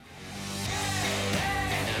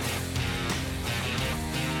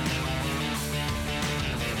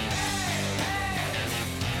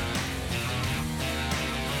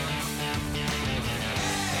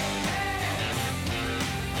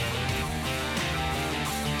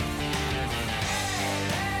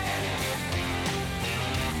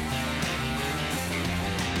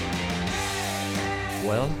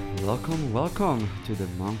Well, welcome to the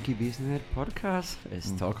Monkey Business Podcast,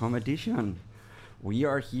 Stockholm edition. We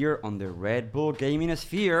are here on the Red Bull Gaming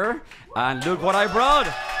Sphere, and look what I brought!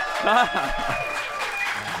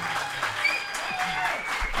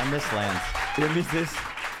 I miss Lance. You miss this?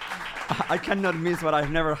 I cannot miss what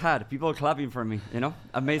I've never had. People clapping for me,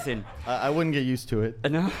 Amazing. I wouldn't get used to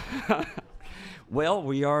it. No. Well,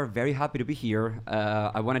 we are very happy to be here.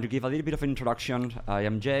 I wanted to give a little bit of an introduction. I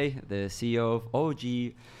am Jay, the CEO of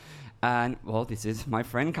OG, and well, this is my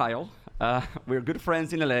friend Kyle. We're good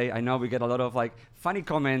friends in LA. I know we get a lot of funny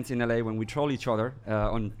comments in LA when we troll each other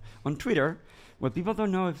on Twitter. Well, people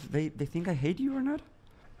don't know if they think I hate you or not.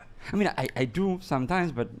 I mean, I do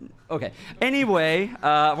sometimes, but okay. Anyway,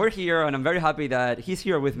 we're here, and I'm very happy that he's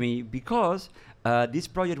here with me because this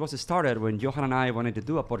project was started when Johan and I wanted to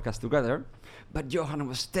do a podcast together, but Johan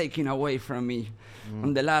was taken away from me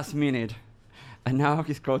on the last minute, and now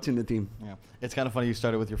he's coaching the team. Yeah, it's kind of funny you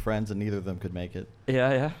started with your friends and neither of them could make it.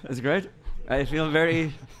 Yeah, it's great. I feel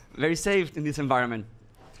very, very safe in this environment.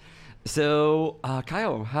 So,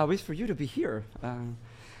 Kyle, how is it for you to be here?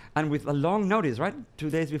 And with a long notice, right? 2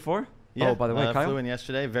 days before? Yeah, oh, by the way, Kyle? flew in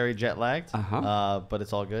yesterday, very jet lagged, but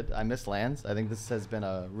it's all good. I miss Lance. I think this has been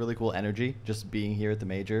a really cool energy, just being here at the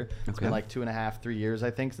major. It's been like 2.5, 3 years,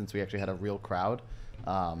 I think, since we actually had a real crowd.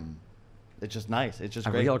 It's just nice. It's just a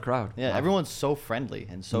great. real crowd. Yeah, everyone's so friendly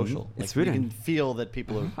and social. It's you can feel that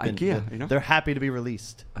people have been, IKEA, they're happy to be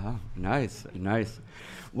released. Oh, nice.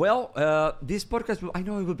 Well, this podcast, I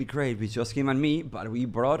know it will be great with just him and me, but we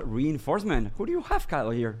brought reinforcement. Who do you have, Kyle,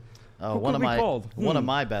 here? One of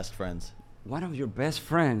my best friends. One of your best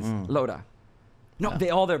friends, Loda. No, the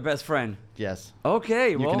other best friend. Yes.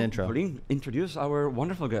 Okay, you can intro. Introduce our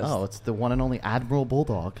wonderful guest. Oh, it's the one and only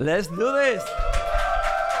AdmiralBulldog. Let's do this.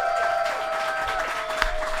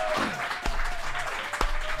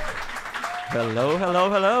 Hello.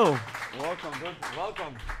 Welcome, dude.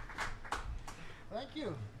 Welcome. Thank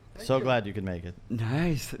you. So glad you could make it.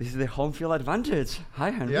 Nice. This is the home field advantage. Hi,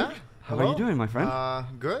 Henrik. Yeah. How are you doing, my friend?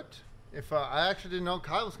 Good. I actually didn't know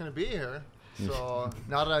Kyle was going to be here, so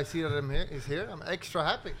now that I see that he's here, I'm extra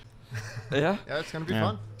happy. Yeah. Yeah, it's going to be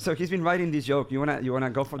fun. So he's been writing this joke. You wanna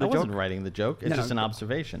go for the joke? I wasn't writing the joke. It's just an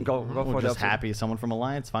observation. Go for We're the just happy someone from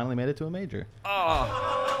Alliance finally made it to a major.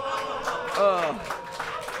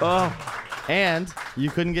 And you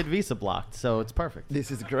couldn't get visa blocked, so it's perfect.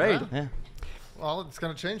 This is great. Yeah. Well, it's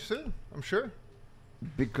going to change soon, I'm sure.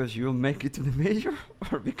 Because you'll make it to the major,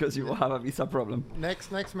 or because you will have a visa problem?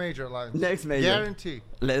 Next major, Alliance. Next major. Guarantee.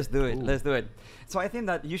 Let's do it. So I think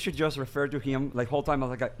that you should just refer to him whole time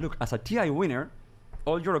as look, as a TI winner,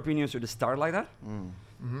 all your opinions should start like that.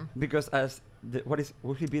 Because as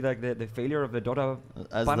would he be the failure of the Dota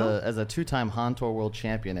panel? As a two-time Han Tour world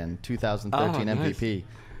champion and 2013 MVP, nice.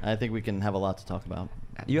 I think we can have a lot to talk about.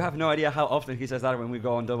 You have no idea how often he says that when we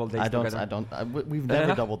go on double dates together. We've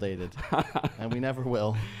never double dated, and we never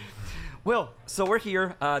will. Well, so we're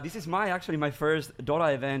here. This is my first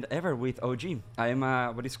Dota event ever with OG. I am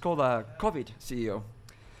what is called a COVID CEO,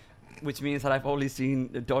 which means that I've only seen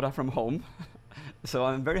Dota from home. So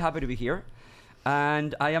I'm very happy to be here.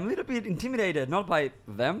 And I am a little bit intimidated, not by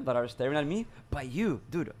them that are staring at me, by you.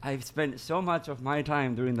 Dude, I've spent so much of my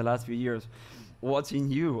time during the last few years watching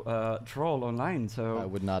you troll online. So I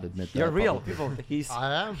would not admit that. You're real, people.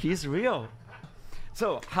 I am. He's real.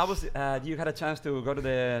 So how was it? You had a chance to go to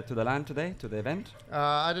the LAN today, to the event?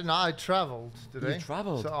 I did not. I traveled today. You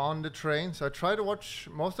traveled? So on the train. So I tried to watch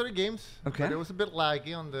most of the games. Okay. But it was a bit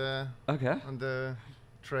laggy on the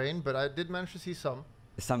train, but I did manage to see some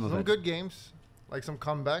good games, like some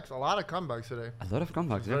comebacks. A lot of comebacks today. A lot of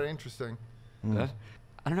comebacks. Very interesting. I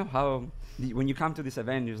don't know how when you come to this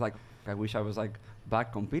event, you're like, I wish I was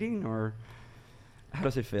back competing, or how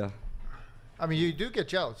does it feel? I mean, you do get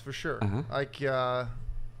jealous for sure.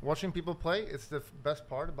 Watching people play, it's the best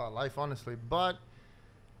part about life, honestly. But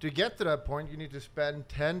to get to that point, you need to spend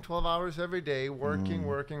 10, 12 hours every day working.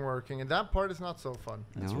 And that part is not so fun.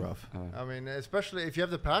 That's rough. I mean, especially if you have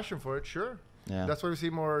the passion for it, sure. Yeah. That's why we see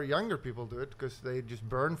more younger people do it, because they just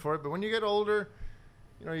burn for it. But when you get older,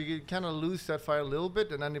 you kind of lose that fire a little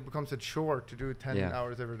bit, and then it becomes a chore to do 10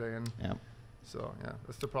 hours every day. And so,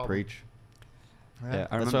 that's the problem. Preach. Yeah,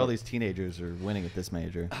 that's why all these teenagers are winning at this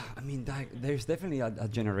major. I mean, there's definitely a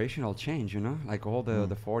generational change, Like all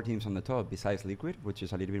the 4 teams on the top, besides Liquid, which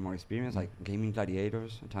is a little bit more experienced, like Gaming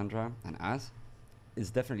Gladiators, Tundra, and us.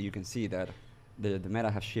 It's definitely, you can see that the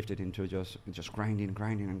meta has shifted into just grinding,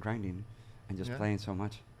 and just playing so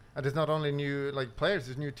much. And it's not only new players,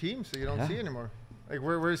 there's new teams that you don't see anymore.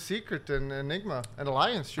 We're Secret and Enigma and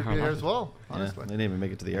Alliance should be here as well, honestly. They didn't even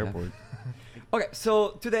make it to the airport. Okay,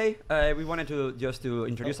 so today we wanted to just to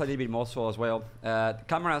introduce a little bit more so as well.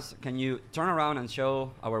 Cameras, can you turn around and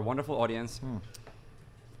show our wonderful audience?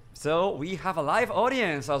 So we have a live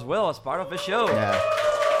audience as well as part of the show. Yeah.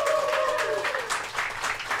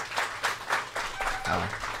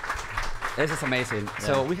 This is amazing. Yeah.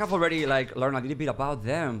 So we have already like learned a little bit about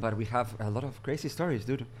them, but we have a lot of crazy stories,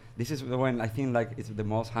 dude. This is when I think like it's the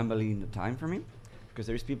most humbling time for me, because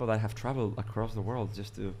there's people that have traveled across the world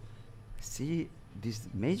just to see this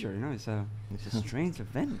major. You know, it's a strange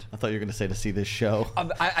event. I thought you were gonna say to see this show.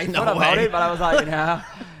 I thought about it, but I was like, nah,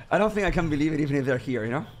 I don't think I can believe it, even if they're here.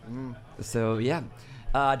 You know. So yeah,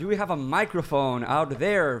 do we have a microphone out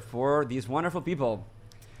there for these wonderful people?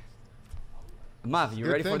 Mav, you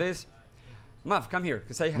ready for this? Mav, come here.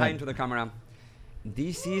 Say hi into the camera.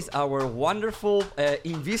 This is our wonderful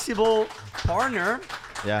invisible partner.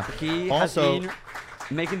 Yeah. He also has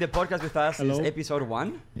been making the podcast with us since episode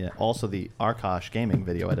 1. Yeah. Also the Arkosh gaming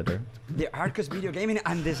video editor. The Arkosh video gaming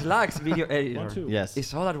and the Slacks video editor. Yes.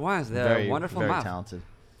 It's all at once. The very, wonderful very Mav. Talented.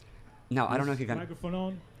 Now, I don't know if you can microphone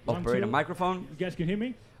on. operate a microphone. You guys can hear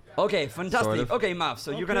me? Okay, fantastic. Sort of. Okay, Mav,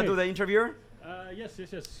 so you're going to do the interview? Yes.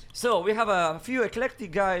 So we have a few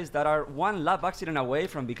eclectic guys that are one lab accident away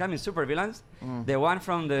from becoming supervillains. The one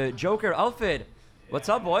from the Joker outfit. What's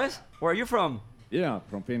up, boys? Where are you from? Yeah,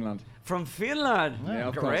 from Finland. From Finland. Yeah,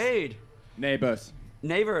 of Great. course. Neighbors.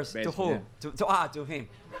 Neighbors to who? Yeah. To him.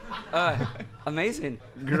 Amazing.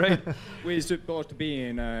 Great. We were supposed to be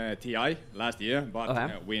in TI last year,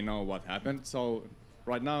 but we know what happened. So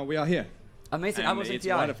right now we are here. Amazing. I was in it's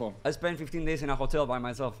TI. wonderful. I spent 15 days in a hotel by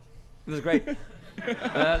myself. It was great.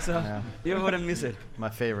 You wouldn't miss it. My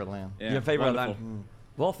favorite land. Yeah, Your favorite wonderful. land.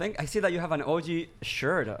 Well, I see that you have an OG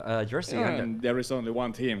shirt, jersey. And there is only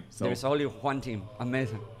one team. So There is only one team.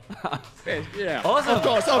 Amazing. yeah. Awesome. Of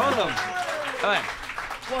course. Awesome. All right.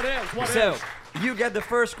 What else? So, you get the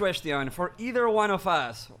first question for either one of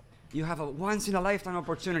us. You have a once-in-a-lifetime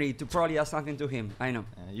opportunity to probably ask something to him. I know.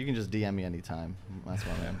 You can just DM me anytime. That's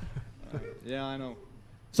what I am. Yeah, I know.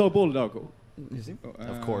 So Bulldog. You see?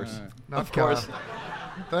 Of course. Of course.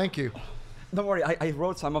 Thank you. Don't worry, I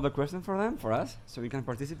wrote some of the questions for us, so we can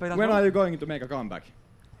participate as When well. are you going to make a comeback?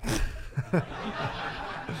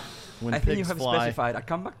 When I think you pigs have fly. specified. I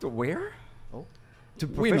come back to where? Oh. To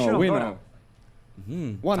We know. professional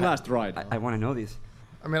Dota. One last ride. I want to know this.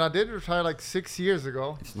 I mean, I did retire like 6 years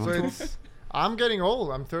ago. I'm getting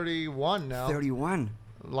old. I'm 31 now. 31.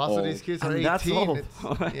 Lots of these kids are And 18. that's old.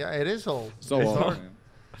 Yeah, it is old. So It's old. hard.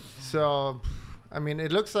 So, I mean,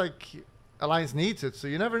 it looks like Alliance needs it, so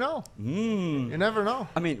you never know. You never know.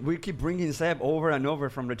 I mean, we keep bringing Seb over and over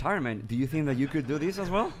from retirement. Do you think that you could do this as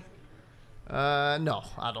well? No,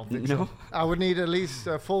 I don't think No? so. I would need at least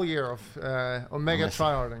a full year of Omega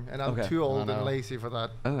tryharding, and I'm Okay. too old no. and lazy for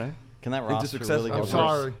that. Okay. Can that Into roster success. really I'm I'm get sorry.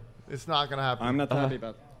 worse? sorry. It's not going to happen. I'm not happy,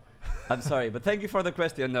 but I'm sorry, but thank you for the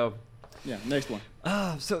question, though. yeah, next one.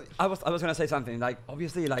 So I was gonna say something like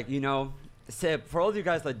obviously like Seb, for all you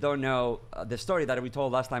guys that don't know the story that we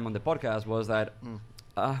told last time on the podcast was that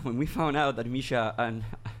when we found out that Misha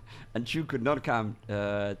and Chu could not come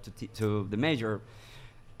to the major,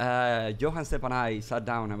 Johan, Seb, and I sat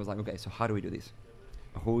down and I was like, okay, so how do we do this?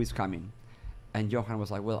 Who is coming? And Johan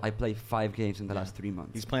was like, well, I played 5 games in the last 3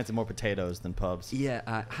 months. He's planted more potatoes than pubs.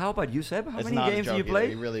 Yeah. How about you, Seb? How It's many not a games do joke you either. play?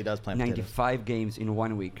 He really does plant potatoes. 95 games in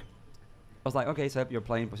 1 week. I was like, okay, Seb, you're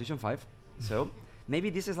playing position 5. So maybe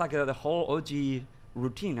this is like the whole OG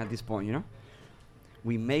routine at this point,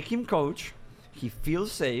 We make him coach. He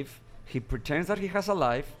feels safe. He pretends that he has a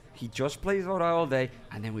life. He just plays Dota all day,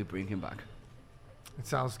 and then we bring him back. It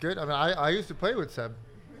sounds good. I mean, I used to play with Seb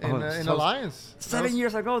in so Alliance. 7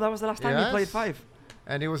 years ago, that was the last time we played Yes. 5.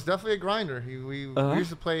 And he was definitely a grinder. We used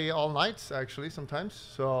to play all nights, actually, sometimes.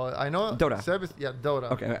 So I know Dota. Seb is, Dota.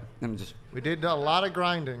 Okay, let me just... We did a lot of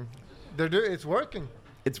grinding. It's working.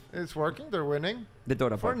 It's working. They're winning. the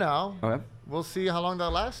Dota For part. now. Okay. We'll see how long that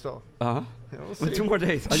lasts, though. Uh-huh. Yeah, we'll Well, see. 2 more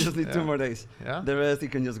days. I just need 2 Yeah. more days. Yeah. The rest, you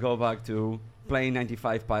can just go back to playing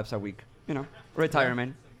 95 pipes a week.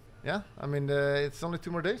 Retirement. Yeah. I mean, it's only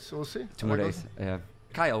 2 more days, so we'll see. 2 more how that days. goes. Yeah.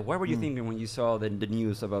 Kyle, what were you thinking when you saw the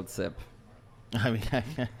news about Seb? I mean,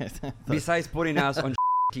 Besides putting us on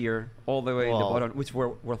tier all the way in the Well- bottom, which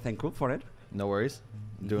we're thankful for it. no worries.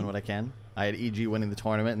 I'm doing what I can. I had EG winning the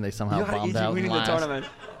tournament, and they somehow You had bombed EG out winning the last. tournament.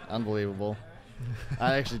 Unbelievable.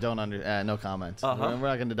 I actually don't no comment. Uh-huh. We're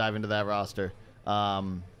not going to dive into that roster.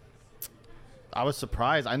 I was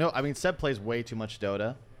surprised. I mean, Seb plays way too much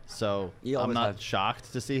Dota, so He I'm always not has.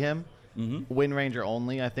 shocked to see him. Mm-hmm. Wind Ranger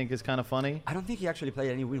only, I think, is kind of funny. I don't think he actually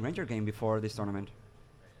played any Wind Ranger game before this tournament.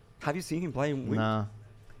 Have you seen him play Wind? Nah.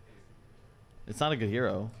 It's not a good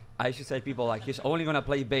hero. I should say to people like he's only gonna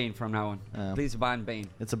play Bane from now on. Please ban Bane.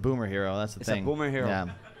 It's a boomer hero. That's the thing. It's a boomer hero. Yeah.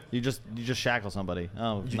 You just shackle somebody.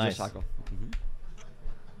 Oh, You nice. just shackle.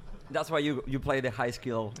 That's why you play the high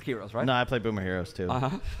skill heroes, right? No, I play boomer heroes too.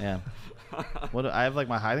 Yeah. I have like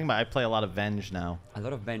my hiding, but I play a lot of Venge now. A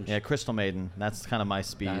lot of Venge. Yeah, Crystal Maiden. That's kind of my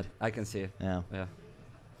speed. That, I can see it. Yeah. Yeah.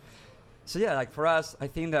 So yeah, like for us, I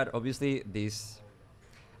think that obviously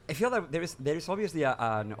I feel that there is obviously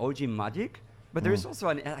an OG magic, but there is also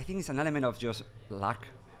I think it's an element of just luck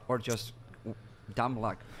or just dumb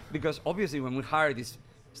luck, because obviously when we hired these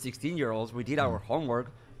 16-year-olds, we did our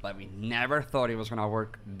homework, but we never thought it was gonna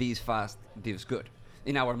work this fast, this good.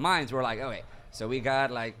 In our minds, we're like, okay, so we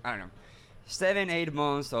got like, I don't know, 7-8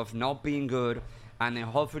 months of not being good, and then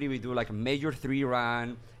hopefully we do like a major 3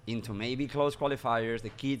 run into maybe close qualifiers, the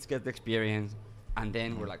kids get the experience, and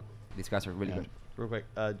then we're like, these guys are really good. Real quick,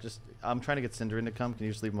 I'm trying to get Cinderin to come. Can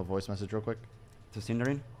you just leave him a voice message real quick? To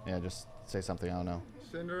Cinderin? Yeah, just say something. I don't know.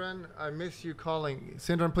 Cinderin, I miss you calling.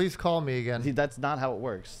 Cinderin, please call me again. See, that's not how it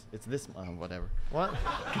works. It's this. Whatever. What?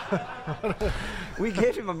 We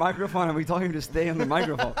gave him a microphone and we told him to stay on the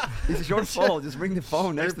microphone. It's your fault. Just bring the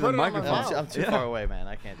phone next to the put it on my microphone. mouth. I'm too far away, man.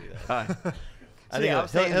 I can't do that. I So yeah,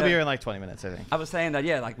 think he'll be here in like 20 minutes, I think. I was saying that,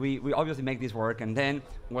 yeah, like we obviously make this work, and then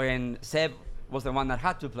when Seb was the one that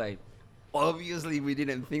had to play, obviously we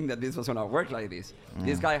didn't think that this was gonna work like this.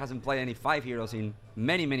 This guy hasn't played any 5 heroes in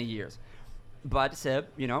many, many years. But Seb,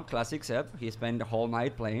 classic Seb, he spent the whole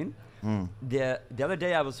night playing. The other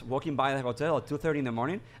day I was walking by the hotel at 2:30 in the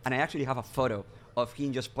morning, and I actually have a photo of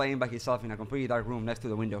him just playing by himself in a completely dark room next to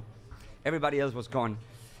the window. Everybody else was gone.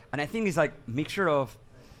 And I think it's like mixture of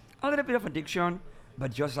a little bit of addiction,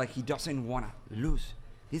 but just like he doesn't want to lose.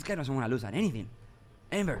 This guy doesn't want to lose at anything,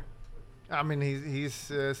 ever. I mean,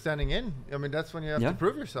 he's standing in. I mean, that's when you have to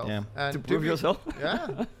prove yourself. Yeah. And To prove yourself?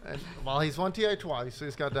 Yeah. Well, he's won TI twice, so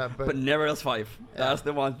he's got that. But never L5. That's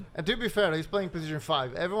the one. And to be fair, he's playing position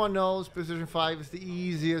 5. Everyone knows position 5 is the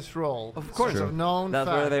easiest role. Of course. It's a known That's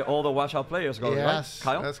fact. where all the washout players go, Yes,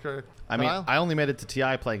 right? Kyle? that's correct. I mean, Kyle? I only made it to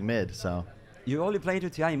TI playing mid, so You only play to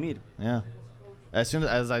TI mid. yeah. As soon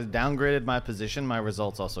as I downgraded my position, my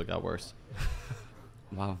results also got worse.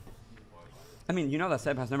 Wow. I mean, you know that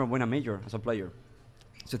Seb has never won a major as a player.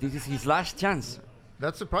 So this is his last chance.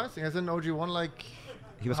 That's surprising. Hasn't OG won like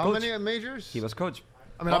He was how coach. many majors? He was coach.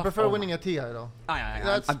 I mean, I prefer winning a TI though.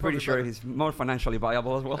 That's I'm pretty probably sure better. he's more financially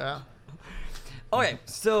viable as well. Yeah. Okay,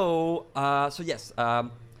 so yes,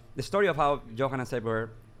 the story of how Johan and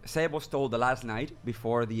Seb was told the last night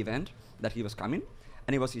before the event that he was coming,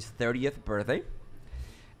 and it was his 30th birthday,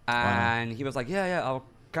 and he was like, yeah, I'll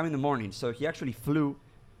come in the morning. So he actually flew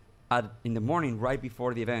in the morning right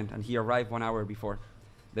before the event, and he arrived 1 hour before.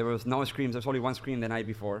 There was no screams. There's only one scream the night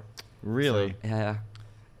before. Really? So, yeah.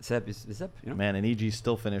 Seb is Seb, you know. Man, and EG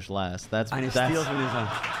still finished last. That's And he steals from his own.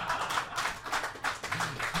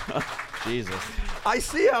 Jesus. I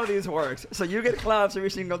see how this works. So you get claps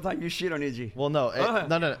every single time you shit on EG. Well, no,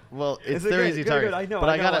 no. Well, it's Is it their good? easy Good, target. good. I know, but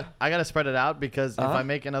I know. I gotta spread it out because if Uh-huh. I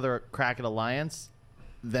make another crack at Alliance,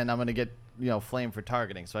 then I'm gonna get flame for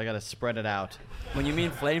targeting. So I gotta spread it out. When you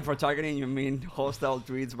mean flame for targeting, you mean hostile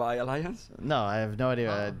tweets by Alliance? No, I have no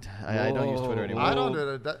idea. I don't use Twitter anymore. I don't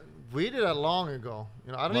do that. We did that long ago.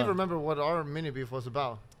 I don't even remember what our mini beef was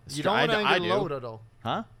about. You don't want to I anger do. Loda though.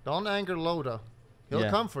 Huh? Don't anger Loda. He'll Yeah.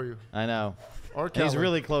 come for you. I know. Or He's Kelly.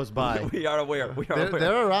 really close by. We are aware. We are aware.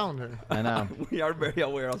 They're around here. I know. We are very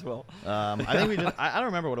aware as well. I think we just. I don't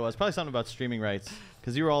remember what it was. Probably something about streaming rights.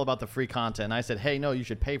 Because you were all about the free content. And I said, hey, no, you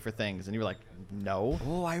should pay for things. And you were like, no.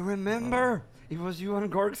 Oh, I remember. It was you and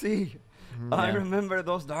Gorksy. I Yeah. remember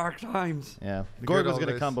those dark times. Yeah. The Gorg good was old going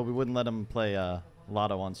to days. come, but we wouldn't let him play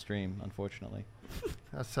Lotto on stream, unfortunately.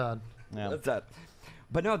 That's sad. Yeah. That's that.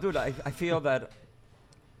 But no, dude, I feel that,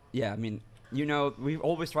 yeah, I mean, we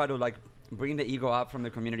always try to like bring the ego up from the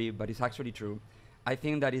community, but it's actually true. I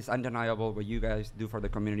think that it's undeniable what you guys do for the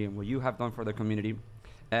community and what you have done for the community.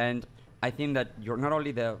 And I think that you're not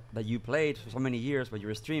only that you played for so many years, but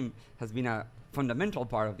your stream has been a fundamental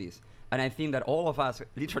part of this. And I think that all of us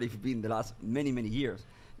literally have been the last many, many years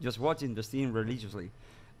just watching the stream religiously.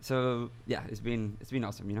 So yeah, it's been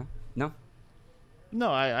awesome, No? No,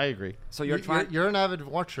 I agree. So you're an avid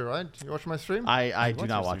watcher, right? You watch my stream? I do watch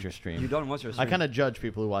not your watch stream. your stream. You don't watch your stream. I kind of judge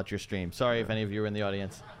people who watch your stream. Sorry if any of you are in the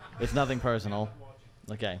audience. It's nothing personal.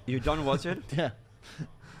 Okay. You don't watch it? Yeah.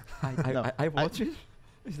 I watch it?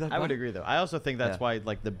 Is that I would fun? agree, though. I also think that's Yeah. why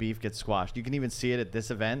like the beef gets squashed. You can even see it at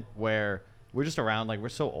this event where we're just around. Like, we're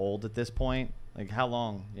so old at this point. Like, how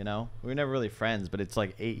long, We were never really friends, but it's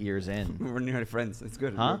like 8 years in. We're nearly friends. It's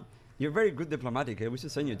good. Huh? You're very good diplomatic. We should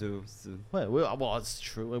send you to. Well, it's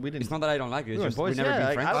true. We didn't. It's not that I don't like you. It's just boys, we've never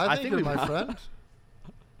been friends. I think you're my friend.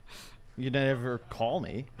 You never call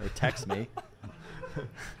me or text me.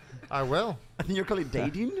 I will. I think you're calling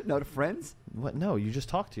dating, not friends. What? No, you just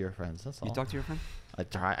talk to your friends. That's all. You talk to your friend? I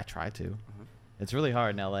try to. It's really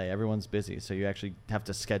hard in LA. Everyone's busy, so you actually have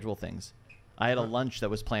to schedule things. I had a lunch that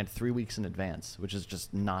was planned 3 weeks in advance, which is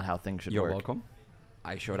just not how things should work. You're welcome.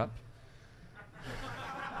 I showed up.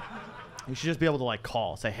 You should just be able to like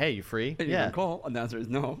call, say, "Hey, you free?" And you can call, and the answer is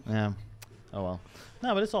no. Yeah. Oh well.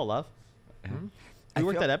 No, but it's all love. Mm-hmm. We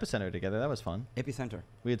worked at Epicenter together. That was fun. Epicenter.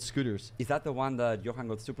 We had scooters. Is that the one that Johan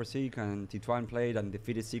got super sick and Tituan played and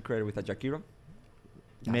defeated Secret with a Jakiro?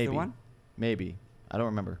 Maybe. The one? Maybe. I don't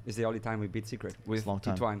remember. It's the only time we beat Secret with long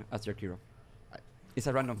time. Tituan as Jakiro. It's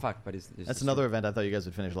a random fact, but it's That's another event I thought you guys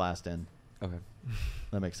would finish last in. Okay.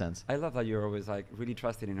 That makes sense. I love that you're always like really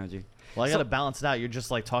trusted in OG. Well, I got to balance it out. You're just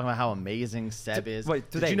like talking about how amazing Seb is. Wait,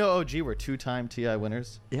 today. Did you know OG were 2-time TI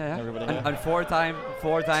winners? Yeah. Everybody And 4-time.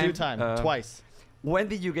 2-time, twice. When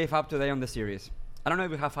did you give up today on the series? I don't know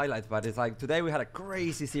if we have highlights, but it's like today we had a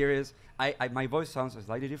crazy series. My voice sounds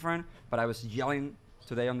slightly different, but I was yelling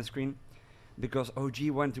today on the screen because OG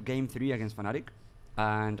went to game 3 against Fnatic,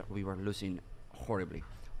 and we were losing horribly.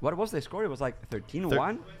 What was the score? It was like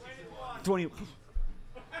 13-1? 20.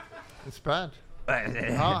 It's bad.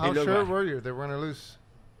 How sure were you they were going to lose?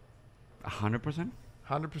 100%.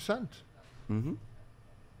 100%. Mm-hmm.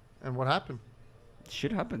 And what happened?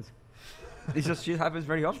 Shit happens. It's just shit happens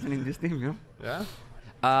very often in this team, you know?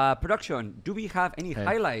 Yeah. Production, do we have any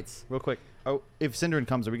highlights? Real quick. Oh, if Synderen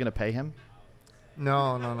comes, are we going to pay him? No.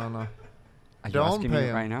 Are you Don't asking pay me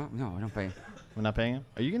him. right now? No, I don't pay him. We're not paying him?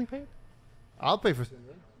 Are you getting paid? I'll pay for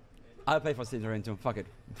Synderen. I'll pay for Synderen too. Fuck it.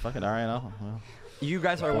 Fuck it. All right. Well. You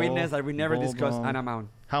guys are witness that we never discuss an amount.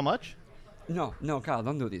 How much? No, Kyle,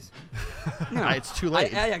 don't do this. No. It's too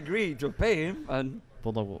late. I agree to pay him and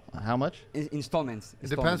Bulldog, how much? installments. It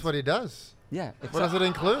depends what he does. Yeah. What does it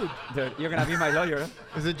include? Dude, you're gonna be my lawyer.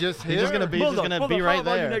 Is it just here? He's just gonna be right there. How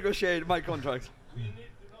about you negotiate my contract?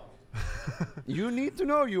 You need to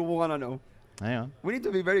know. You wanna know. Hang on. We need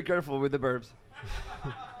to be very careful with the verbs.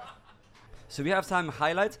 So we have some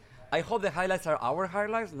highlights. I hope the highlights are our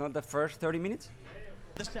highlights, not the first 30 minutes.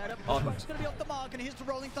 The setup, smoke's going to be off the mark, and here's the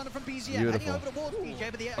rolling thunder from BZM. Beautiful. Heading over towards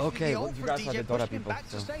DJ, but the Okay, well, you guys are the Dota people.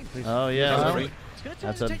 So Oh, yeah.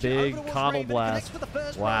 That's a big coddle blast.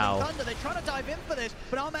 Wow. They're trying to dive in for this,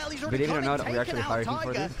 but Believe it or not, we actually hired him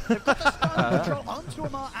for this.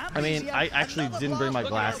 I mean, I actually didn't bring my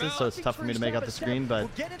glasses, so it's tough for me to make out the screen, but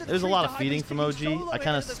there's a lot of feeding from OG. I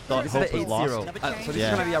kind of thought hope was lost. So this is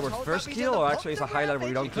going to be our first kill, or actually it's a highlight where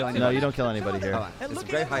we don't kill anybody? No, you don't kill anybody here. Oh, it's a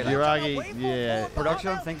great highlight. Yuragi, yeah.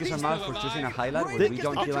 Production, thank you so much for choosing a highlight where we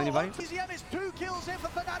don't kill anybody. Two kills in for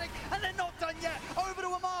Fnatic, and they're not done yet. Over to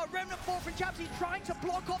Amar, Remnant 4 from Chapsy trying to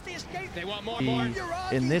block off the escape. They want more.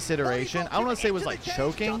 In this iteration, I don't want to say it was like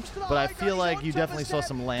choking, but I feel like you definitely saw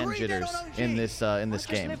some land jitters in this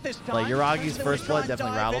game. Like Yuragi's first blood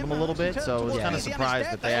definitely rattled him a little bit, so I was kind of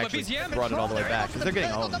surprised that they actually brought it all the way back because they're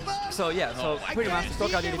getting owned. So yeah, so pretty much to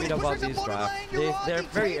talk a little bit about this draft. They're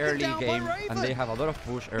very early game and they have a lot of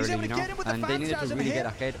push early, you know, and they needed to really get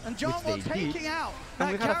ahead, which they did.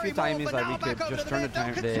 And we had a few times that we could just turn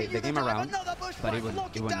the game around, but it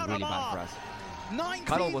went really bad for us.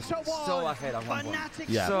 Cuddle was so ahead at one point.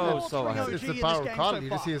 Yeah. So ahead. It's the power of Cuddle. You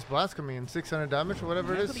just see his blast coming in, 600 damage or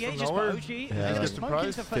whatever it is from nowhere. Yeah, He's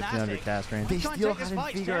surprised. 1500 cast range. They still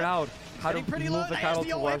haven't figured out how to move the Cuddle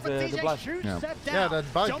towards the blast. Yeah,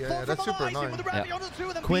 that bug, yeah, that's super annoying. Yeah.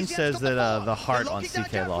 Quinn says that the heart on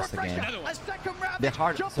CK lost the game. The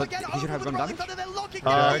heart, so he should have gone damage?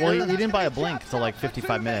 Well, he didn't buy a blink until like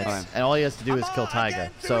 55 minutes, and all he has to do is kill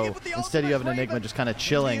Taiga. So instead you have an Enigma just kind of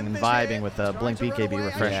chilling and vibing with a blink BKB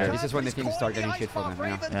refresher. Yeah, this is when the things start getting shit for them,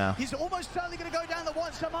 yeah.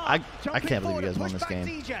 I can't believe you guys won this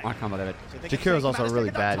game. I can't believe it. Jakiro's also a really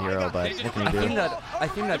bad hero, but what can you do? I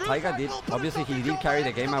think that Taiga did, obviously he did carry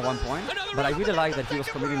the game at one point, but I really like that he was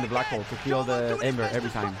committing the black hole to kill the Ember every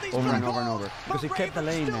time, over and over and over. Because he kept the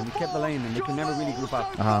lane and they could never really group up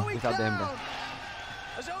without the Ember.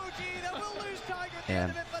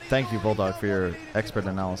 Yeah. Thank you, Bulldog, for your expert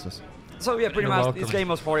analysis. So yeah, pretty much this game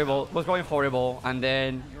was horrible, was going horrible, and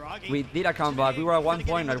then we did a comeback. We were at one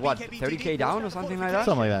point at what, 30k down or something like that?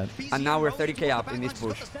 Something like that. And now we're 30k up in this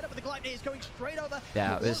push.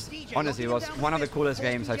 Yeah, honestly, it was one of the coolest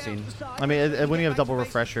games I've seen. I mean, when you have double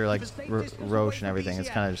refresher, like Roche and everything, it's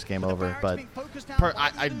kind of just game over. But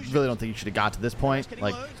I really don't think you should have got to this point.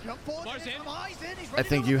 Like, I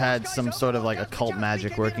think you had some sort of like occult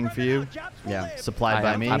magic working for you. Yeah, supplied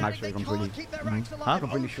by me. I'm actually completely,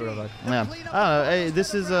 completely sure of that. Yeah, I don't know. Hey,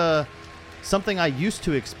 this is something I used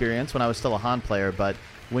to experience when I was still a Han player. But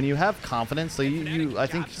when you have confidence, so I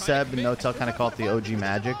think Seb and Notel kind of call it the OG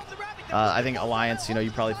magic. I think Alliance,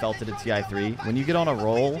 you probably felt it at TI3. When you get on a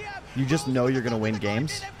roll, you just know you're going to win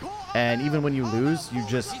games. And even when you lose, you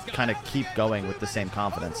just kind of keep going with the same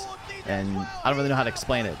confidence. And I don't really know how to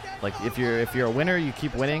explain it. Like, if you're a winner, you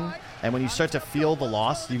keep winning. And when you start to feel the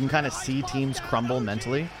loss, you can kind of see teams crumble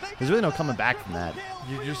mentally. There's really no coming back from that.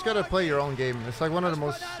 You just got to play your own game. It's like one of the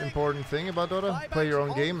most important thing about Dota, play your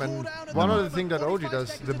own game. And one of the things that OG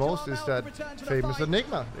does the most is that famous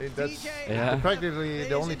Enigma. That's practically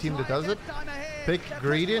the only team that does it. Pick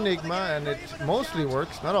greedy Enigma, and it mostly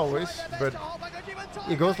works, not always, but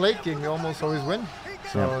it goes late game, you almost always win.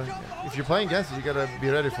 So if you're playing against it, you got to be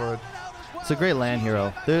ready for it. It's a great LAN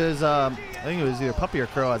hero. There's, I think it was either Puppy or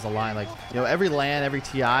Crow as a line. Like, every LAN, every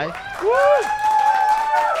TI. Woo!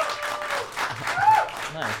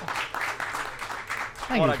 Nice.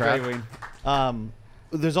 Thank you, crowd.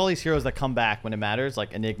 There's all these heroes that come back when it matters,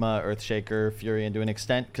 like Enigma, Earthshaker, Furion to an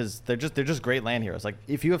extent, because they're just great LAN heroes. Like,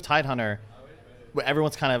 if you have Tidehunter,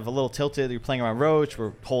 everyone's kind of a little tilted. You're playing around Roach.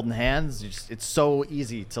 We're holding hands. It's so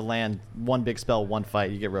easy to land one big spell, one fight.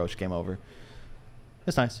 You get Roach, game over.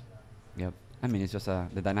 It's nice. Yep. I mean, it's just the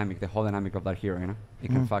whole dynamic of that hero, You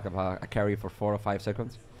can fuck up a carry for 4 or 5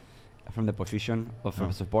 seconds from the position of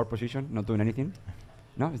a support position, not doing anything.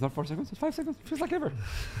 No, it's not 4 seconds. It's 5 seconds. It feels like ever.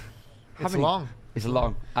 It's long. It's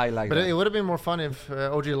long. I like that. But it would have been more fun if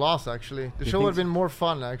OG lost, actually. The show would have been more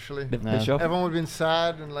fun, actually. The show? Everyone would have been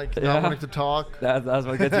sad and not wanting to talk. That's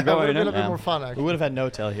what gets you going, It would have been more fun, actually. We would have had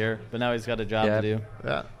Notel here, but now he's got a job to do.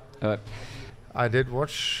 Yeah. I did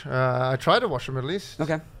watch. I tried to watch them at least.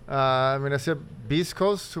 Okay. I mean, I said Beast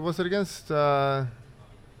Coast. Who was it against? I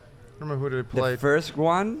don't remember who they played. The first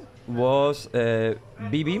one was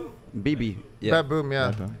BB. Yeah. Bad Boom,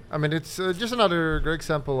 yeah. I mean, it's just another great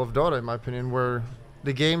example of Dota, in my opinion, where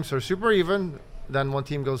the games are super even, then one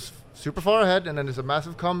team goes super far ahead, and then there's a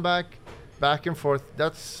massive comeback, back and forth.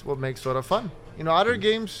 That's what makes Dota fun. Other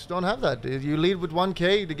games don't have that. You lead with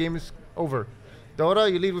 1K, the game is over.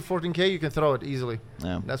 Dota, you lead with 14K, you can throw it easily.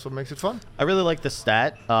 Yeah. That's what makes it fun. I really like the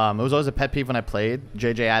stat. It was always a pet peeve when I played.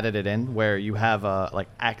 JJ added it in, where you have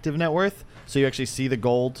active net worth, so you actually see the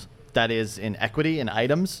gold that is in equity and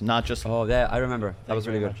items, not just... Oh, yeah, I remember. That was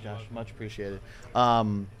really good. Much, Josh. Much appreciated.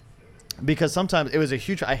 Because sometimes it was a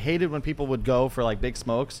huge... I hated when people would go for big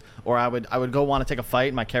smokes, or I would go want to take a fight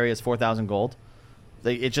and my carry is 4,000 gold.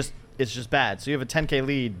 It's just bad. So you have a 10k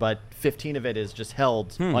lead, but 15 of it is just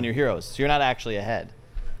held on your heroes. So you're not actually ahead.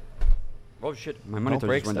 Oh shit, my monitor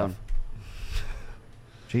just went down.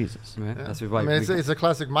 Jesus. Yeah. That's why it's a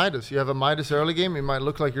classic Midas. You have a Midas early game, it might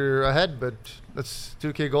look like you're ahead, but that's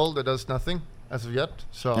 2k gold that does nothing as of yet.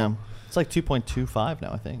 So it's like 2.25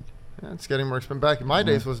 now, I think. Yeah, it's getting more expensive. Back in my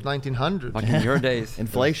days was 1900. Like in your days.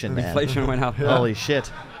 Inflation, man. Inflation went up. Yeah. Holy shit.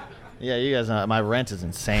 Yeah, you guys, my rent is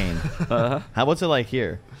insane. What's it like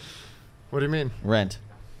here? What do you mean? Rent.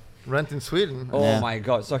 Rent in Sweden? Oh my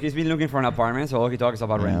god. So he's been looking for an apartment, so all he talks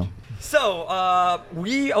about rent. So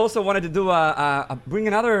we also wanted to do bring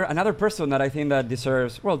another person that I think that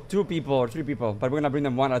deserves, 2 people or 3 people, but we're gonna bring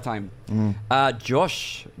them one at a time.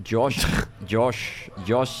 Josh,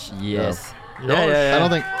 yes. Yeah. I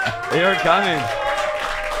don't think you're coming.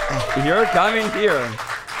 You're coming here.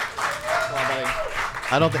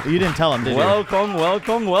 I don't think you didn't tell him, did you?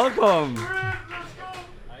 Welcome.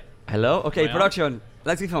 Hello. Okay, production.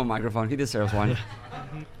 Let's give him a microphone. He deserves one.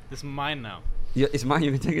 This is mine now. Yeah, it's mine.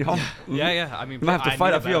 You can take it home. Yeah. I mean, you might have to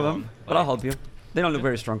fight a few of them, but I'll help you. They don't look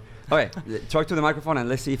very strong. Okay, talk to the microphone and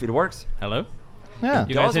let's see if it works. Hello. Yeah,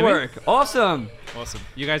 you guys does work. Awesome.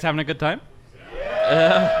 You guys having a good time?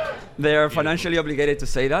 They are financially obligated to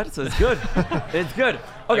say that, so it's good. It's good.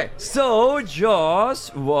 Okay, so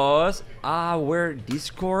Josh was our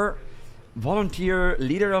Discord volunteer,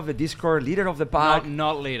 leader of the Discord, leader of the pack.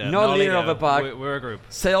 Not leader. Not leader of the pack. We're a group.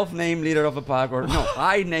 Self-named leader of the pack, or no,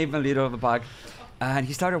 I named him leader of the pack. And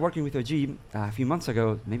he started working with OG a few months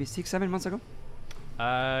ago, maybe 6-7 months ago.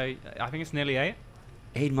 I think it's nearly 8.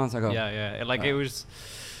 8 months ago. Yeah. It was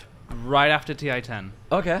right after TI10.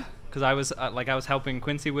 Okay. Because I was helping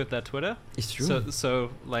Quincy with their Twitter. It's true.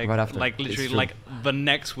 So right after. literally the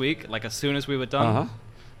next week, as soon as we were done.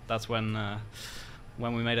 that's when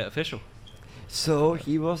we made it official. So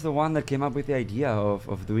he was the one that came up with the idea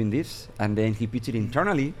of doing this, and then he pitched it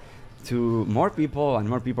internally to more people, and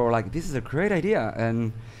more people were like, this is a great idea,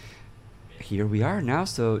 and here we are now.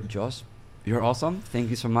 So Josh, you're awesome. Thank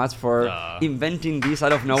you so much for inventing this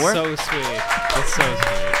out of nowhere. So sweet. That's so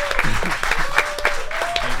sweet.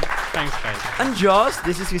 Thanks, guys. And Josh,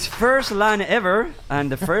 this is his first LAN ever,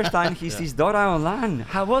 and the first time he sees Dota on LAN.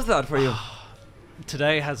 How was that for you?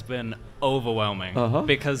 Today has been overwhelming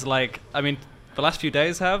because, like, I mean, the last few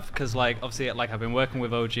days have, because, like, obviously, like, I've been working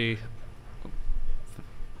with OG.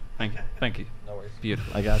 Thank you. No worries.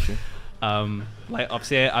 Beautiful. I got you. Like,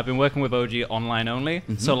 obviously, I've been working with OG online only.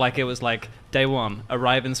 So, like, it was like day one,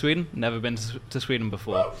 arrive in Sweden, never been to Sweden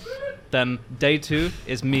before. Then day two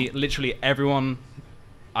is meet literally everyone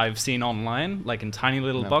I've seen online, like in tiny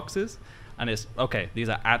little boxes. And it's, okay, these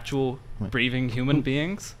are actual breathing human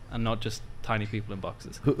beings and not just tiny people in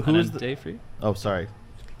boxes. Who is day three? Oh, sorry.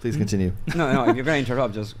 Please continue. No, if you're going to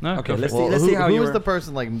interrupt, just... No, okay, let's well, see how you Who was were. the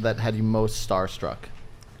person like that had you most starstruck?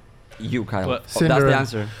 You, Kyle. What? Oh, that's the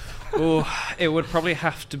answer. Oh, it would probably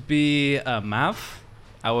have to be Mav,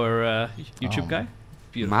 our YouTube guy.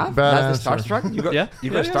 Beautiful. Mav? Bad That's the answer. Starstruck? You got, you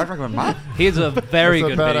got Starstruck with Mav? He's a very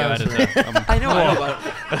That's a good bad video answer. editor. I know,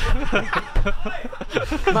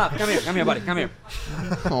 but... Mav, come here, buddy, come here.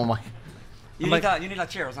 Oh my. You need a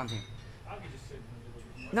chair or something.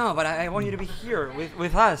 No, but I want you to be here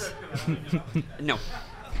with us. No.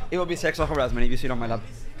 It will be sexual harassment if you sit on my lap.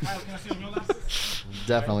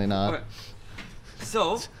 Definitely not. Okay.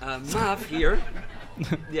 So, Mav here.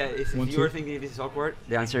 Yeah, if you were thinking this is awkward,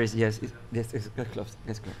 the answer is yes. It's close.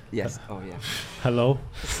 It's close. Yes. Oh, yeah. Hello.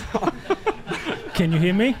 Can you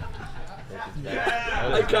hear me?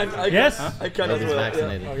 I can. Yes? I can Oh, as he's well.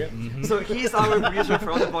 vaccinated. Yeah. So he's our producer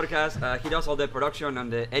for all the podcasts. He does all the production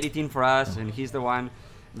and the editing for us, and he's the one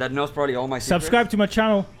that knows probably all my secrets. Subscribe to my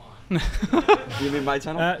channel. You mean my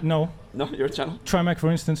channel? No. No, your channel? Trimac, for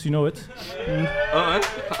instance, you know it.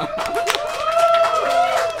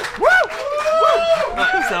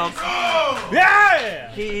 So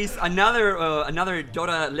Yeah! he's another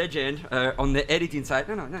Dota legend on the editing side.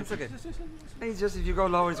 No, it's okay. It's just if you go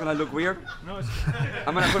lower, it's gonna look weird. No, it's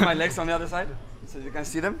I'm gonna put my legs on the other side so you can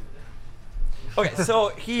see them. Okay, so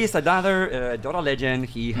he is another Dota legend.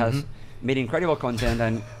 He has made incredible content,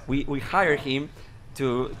 and we hired him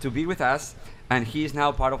to be with us, and he is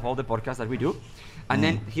now part of all the podcasts that we do. And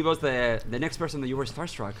then he was the next person that you were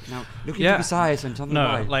starstruck. Now, look into his eyes and tell me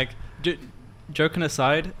why. No, like, joking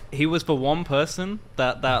aside, he was the one person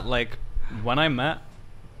that like, when I met,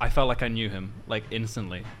 I felt like I knew him, like,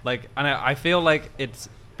 instantly. Like, and I feel like it's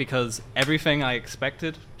because everything I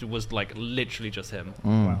expected was, like, literally just him,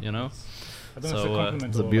 you know? I don't know if it's a compliment.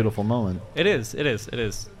 It's a beautiful moment. It is.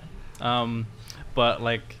 But,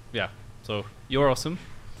 like, yeah, so you're awesome.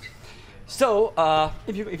 So,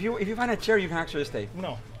 if you find a chair, you can actually stay.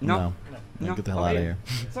 No. No. Get the hell out of here.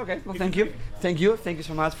 It's okay. Well, thank you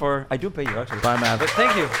so much for. I do pay you actually. Bye, Mav. But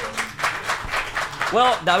thank you.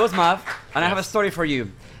 Well, that was Mav, and I have a story for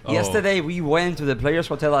you. Yesterday we went to the players'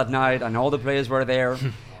 hotel at night, and all the players were there,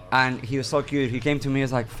 and he was so cute. He came to me, he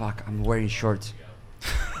was like, "Fuck, I'm wearing shorts."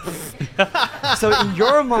 So in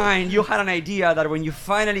your mind, you had an idea that when you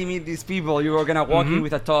finally meet these people, you were gonna walk in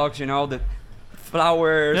with a tux, you know, the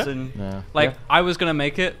flowers and I was gonna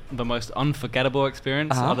make it the most unforgettable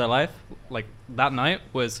experience of their life. Like that night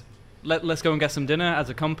was, let's go and get some dinner as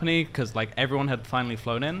a company, because like everyone had finally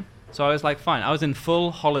flown in. So I was like, fine. I was in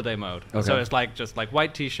full holiday mode. Okay. So it's like just like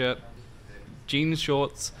white t-shirt, jeans,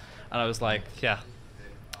 shorts, and I was like, yeah,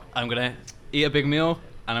 I'm gonna eat a big meal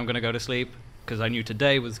and I'm gonna go to sleep, because I knew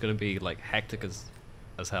today was gonna be like hectic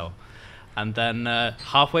as hell. And then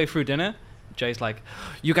halfway through dinner, Jay's like,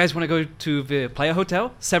 you guys want to go to the player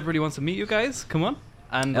hotel? Seb really wants to meet you guys. Come on.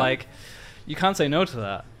 And like, you can't say no to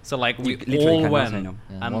that. So like we all went,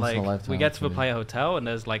 and like we get to the player hotel, and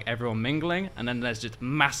there's like everyone mingling, and then there's just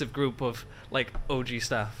massive group of like OG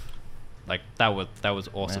staff. Like that was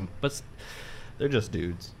awesome. Man. But they're just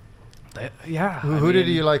dudes. Yeah. Who did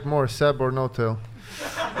you like more, Seb or No Tail?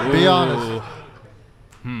 Be honest.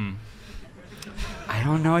 I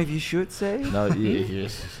don't know if you should say. No, you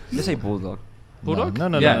just say Bulldog. Bulldog? No.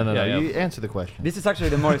 You answer the question. This is actually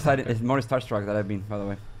the more excited, more starstruck that I've been, by the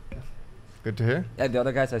way. Good to hear. Yeah, the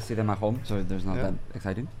other guys, I see them at home, so there's not that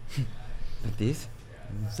exciting. But this?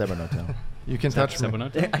 Seb or No Tail. You can touch me.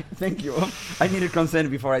 Thank you. I needed consent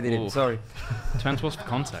before I did it. Sorry. Depends what's the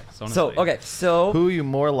context, honestly. So, okay, so... Who are you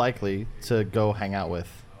more likely to go hang out with?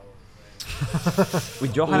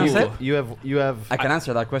 With Johan and Seb? You have... I can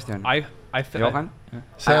answer that question. I Johan?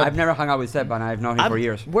 I've never hung out with Seb, and I've known him for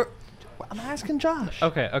years. I'm asking Josh.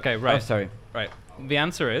 Okay, right. Oh, sorry. Right. The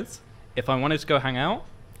answer is, if I wanted to go hang out,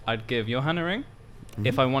 I'd give Johan a ring.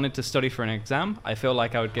 If I wanted to study for an exam, I feel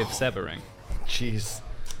like I would give Seb a ring. Jeez.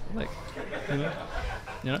 Like,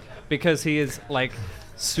 you know, because he is like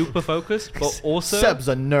super focused, but also Seb's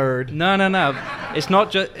a nerd. No. It's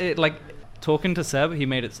not just like talking to Seb. He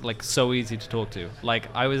made it like so easy to talk to. Like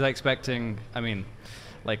I was expecting. I mean,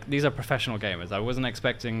 like these are professional gamers. I wasn't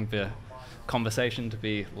expecting the conversation to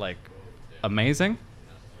be like amazing.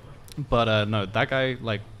 But no, that guy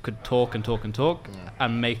like could talk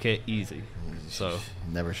and make it easy. So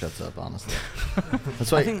never shuts up, honestly. That's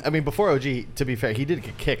why. I mean, before OG, to be fair, he did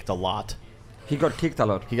get kicked a lot. He got kicked a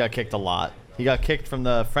lot. He got kicked from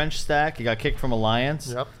the French stack. He got kicked from Alliance.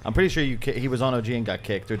 Yep. I'm pretty sure he was on OG and got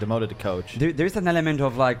kicked or demoted to coach. There's an element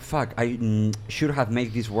of like, fuck, I should have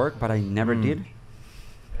made this work, but I never did.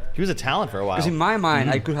 He was a talent for a while. Because in my mind,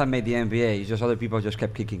 I could have made the NBA. It's just other people just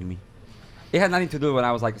kept kicking me. It had nothing to do when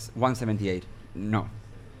I was like 178. No.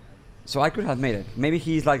 So I could have made it. Maybe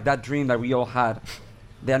he's like that dream that we all had,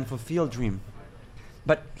 the unfulfilled dream.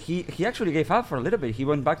 But he actually gave up for a little bit. He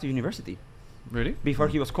went back to university. really, Before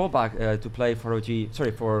he was called back to play for OG,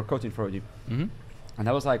 for coaching for OG. mm-hmm. And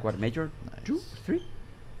that was like, what, Major? Nice. 2, 3?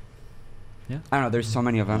 Yeah. I don't know, there's so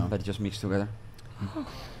many of them No. that just mix together.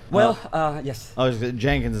 Well, yes. Oh,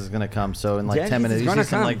 Jenkins is gonna come. So in like Jenkins 10 minutes, is he's gonna just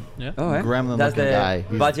some come. like Yeah. Oh, eh? gremlin That's looking the guy.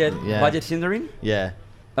 budget Syndering? Yeah.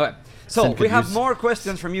 Okay. So Sim we could have use- more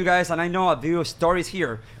questions from you guys, and I know a few stories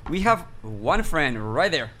here. We have one friend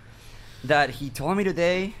right there that he told me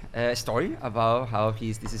today a story about how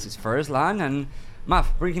this is his first LAN, and Maf,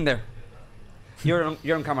 bring him there. You're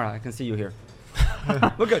on camera. I can see you here.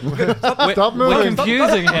 We're good. We're good. Stop We're moving.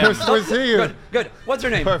 confusing him. We see you. Good. Good. What's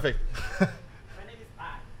your name? Perfect.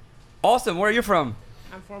 Awesome. Where are you from?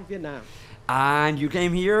 I'm from Vietnam. And you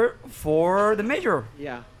came here for the major.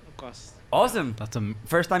 Yeah, of course. Awesome. That's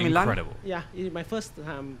First time in LAN? incredible. Yeah, it's my first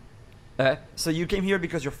time. So you came here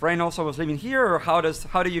because your friend also was living here, or how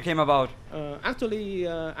did you came about? Actually,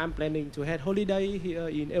 I'm planning to have holiday here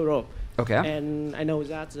in Europe. Okay. And I know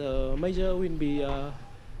that the major will be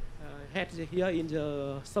had here in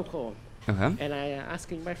the Stockholm. Okay. And I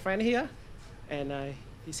asking my friend here, and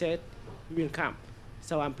he said he will come.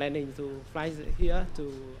 So I'm planning to fly here to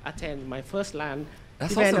attend my first LAN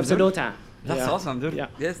That's event awesome, of the dude. Dota. That's Yeah. awesome, dude. Yeah.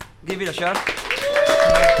 Yes, give it a shot.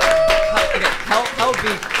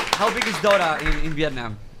 How big is Dota in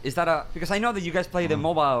Vietnam? Is that because I know that you guys play the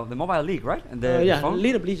mobile league, right? And the Yeah, phone?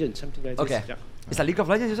 League of Legends, something like Okay. this. Yeah. Is that League of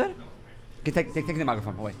Legends? You said? Okay, take the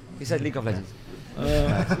microphone away. He said League of Legends.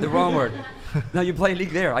 The wrong word. No, you play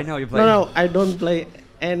League there. I know you play. No, I don't play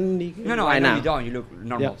any. No, I right know now. you don't. You look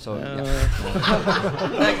normal. Yeah. So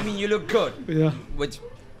like, I mean, you look good. Yeah. Which,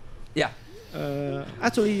 yeah.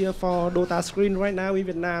 Actually, for Dota screen right now in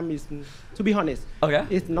Vietnam is, to be honest, Okay.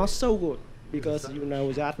 it's not so good because you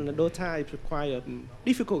know that Dota is quite a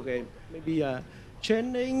difficult game. Maybe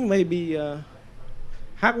training, maybe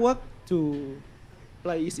hard work to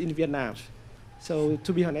play it in Vietnam. So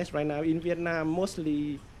to be honest, right now in Vietnam,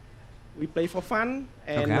 mostly we play for fun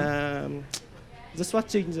and just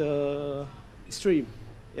watching the stream.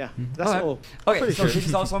 Yeah, that's Alright. all. Okay, so this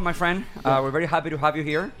is also my friend. We're very happy to have you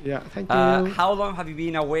here. Yeah, thank you. How long have you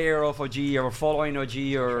been aware of OG or following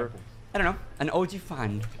OG or, I don't know, an OG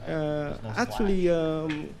fan? Actually,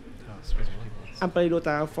 I played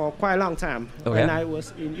Dota for quite a long time. Okay. When I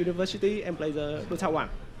was in university and played the Dota 1.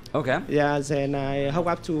 Okay. Yeah, then I hooked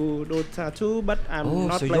up to Dota 2, but I'm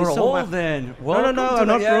not so playing you're so old much. then. No, Welcome no, to I'm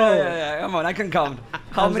not the- pro. Yeah, come on, I can count.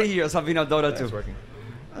 How many years have you been on Dota 2? working.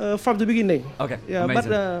 From the beginning. Okay, Yeah, amazing.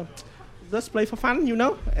 but just play for fun, you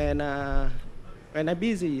know. And when I'm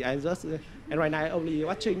busy, I just and right now only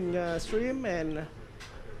watching stream, and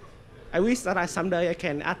I wish that someday I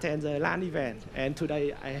can attend the LAN event. And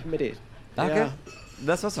today I made it. Okay, Yeah.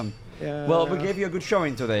 that's awesome. Yeah. Well, we gave you a good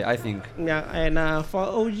showing today, I think. Yeah, and for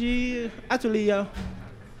OG, actually,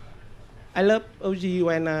 I love OG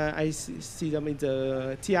when I see them in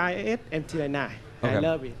the TI8 and TI9. I Okay.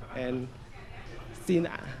 love it. And since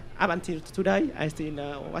up until today, I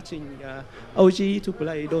still watching OG to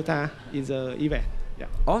play Dota in the event. Yeah.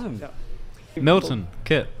 Awesome. Yeah. Milton,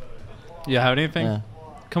 Kit, you have anything? Yeah.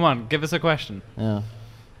 Come on, give us a question. Yeah.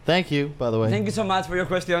 Thank you, by the way. Thank you so much for your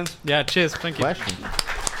questions. Yeah, cheers. Thank you. Question.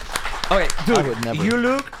 Okay, I would never. dude, you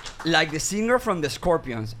look like the singer from the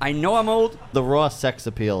Scorpions. I know I'm old. The raw sex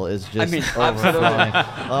appeal is just mean, overflowing.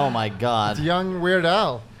 Oh my God. It's young Weird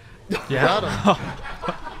Al. Yeah. Got him.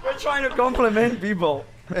 We're trying to compliment people.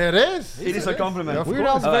 It is. It is a compliment. Weird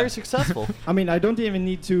Al's very successful. I mean, I don't even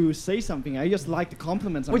need to say something. I just like the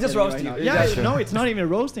compliments. We just roast you. Yeah, no, it's not even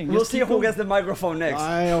roasting. We'll see who gets the microphone next.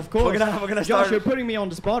 Of course. We're gonna Josh, start. you're putting me on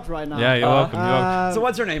the spot right now. Yeah, you're welcome. So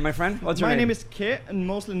what's your name, my friend? What's your name? My name is Kit, and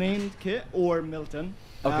mostly named Kit or Milton.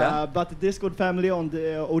 Okay. But the Discord family on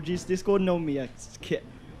the OG's Discord know me as Kit.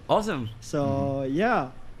 Awesome. So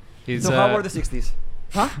yeah. So how were the 60s?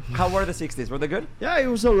 Huh? How were the 60s? Were they good? Yeah, it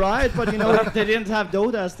was alright, but you know they didn't have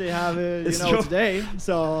Dota as they have today.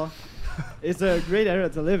 So it's a great era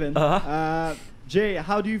to live in. Jay,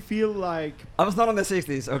 how do you feel like? I was not on the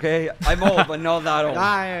 60s, okay? I'm old, but not that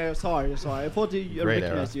old. Sorry. I thought you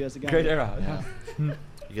recognized you as a guy. Great era. Yeah.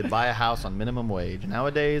 You could buy a house on minimum wage.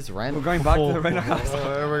 Nowadays, rent. We're going back to the rent a house.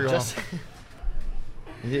 There we go.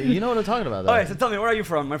 You know what I'm talking about, though. Alright, so tell me, where are you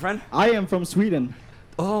from, my friend? I am from Sweden.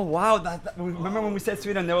 Oh, wow. Remember when we said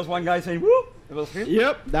Sweden, there was one guy saying, whoop? It was him?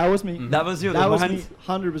 Yep, that was me. That was you. That was me,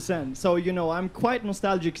 100%. So, I'm quite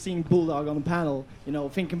nostalgic seeing Bulldog on the panel,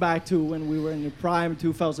 thinking back to when we were in the prime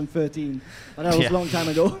 2013. But that was a long time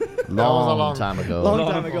ago. Long time ago. Long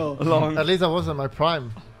time ago. At least I was in my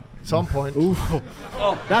prime. Some point.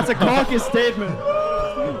 That's a cocky statement.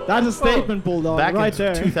 That's a statement, Bulldog. Back right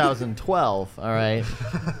in there. 2012, all right.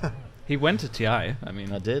 He went to TI. I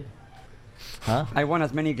mean, I did. Huh? I won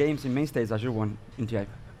as many games in main stage as you won in TI.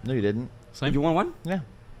 No, you didn't. Same. You won one? Yeah.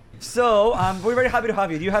 So, we're very happy to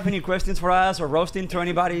have you. Do you have any questions for us or roasting to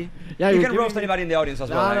anybody? Yeah, you you're can roast anybody in the audience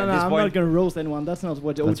as well. No, at this I'm point. not going to roast anyone. That's not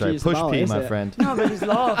what the That's OG right. is Push about, P, is my it? friend. No, but it's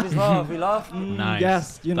love. It's love. We love. Nice.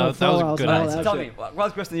 Yes, that was good. So tell me,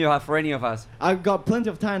 what question do you have for any of us? I've got plenty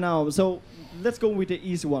of time now, so let's go with the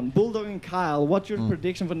easy one. Bulldog and Kyle, what's your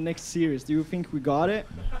prediction for the next series? Do you think we got it?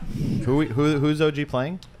 Who's OG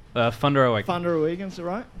playing? Thunder Awake. Thunder Awakens,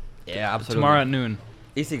 right? Yeah, absolutely. Tomorrow at noon.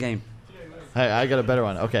 Easy game. Hey, I got a better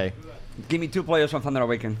one. Okay. Give me 2 players from Thunder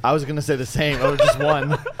Awaken. I was gonna say the same. Oh, just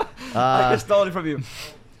one. I just stole it from you.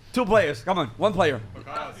 2 players. Come on, 1 player.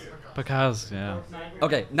 Because, yeah.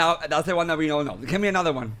 Okay, now that's the one that we all know. Give me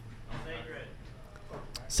another one.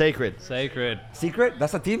 Sacred. Secret?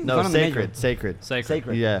 That's a team? No, It's not on the major.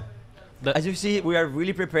 Sacred. Yeah. As you see, we are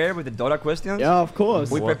really prepared with the Dota questions. Yeah, of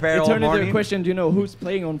course. We prepare it all turned into morning. a question, who's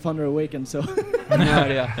playing on Thunder Awaken, so...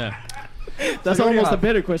 Yeah. That's So who do you almost a have?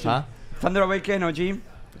 better question. Huh? Thunder Awaken, OG,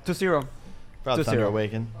 2-0. Probably 2-0. Thunder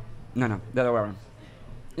Awaken. No, the other way around.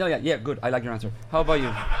 Yeah, good. I like your answer. How about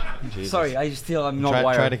you? Jesus. Sorry, I'm not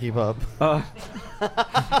wired. Try to keep up. How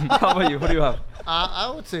about you? What do you have?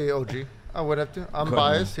 I would say OG. I would have to. I'm Good.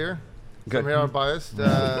 biased here. Good. Some here are biased.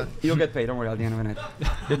 You'll get paid. Don't worry. At the end of the night,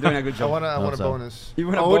 you're doing a good I job. want a Hope so. bonus. You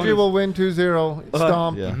want a OG bonus? will win 2-0.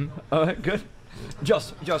 Stomp. Yeah. Good.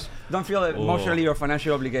 Just don't feel emotionally or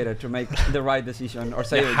financially obligated to make the right decision or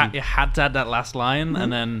say it. You had to add that last line,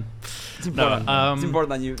 and then... It's important. It's important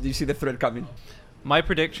that you see the thread coming. My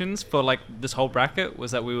predictions for this whole bracket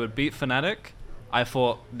was that we would beat Fnatic. I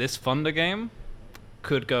thought this Thunder game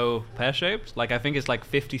could go pear-shaped. I think it's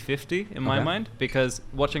 50-50 in my mind, because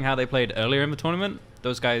watching how they played earlier in the tournament,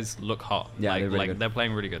 those guys look hot. Yeah, they're really good. They're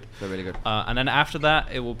playing really good. They're really good. And then after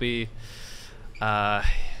that, it will be... I'm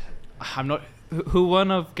not... Who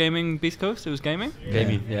won of Gaming Beast Coast? It was Gaming?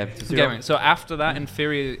 Gaming, yeah. Gaming. So after that, in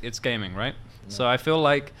theory, it's Gaming, right? So I feel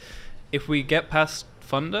like if we get past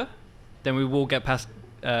Thunder, then we will get past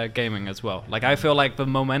Gaming as well. I feel like the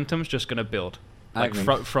momentum's just going to build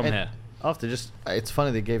from here. I'll have to it's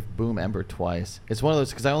funny they gave Boom Ember twice. It's one of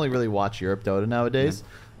those, because I only really watch Europe Dota nowadays,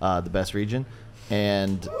 the best region.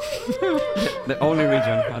 And the only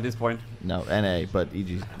region at this point. No, NA, but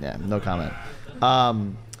EG, yeah, no comment.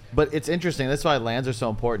 But it's interesting. That's why lands are so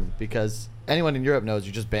important, because anyone in Europe knows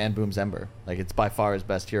you just ban Boom's Ember. It's by far his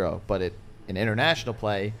best hero. But in international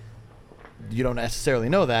play, you don't necessarily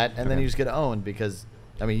know that, and then you just get owned because,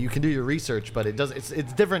 you can do your research, but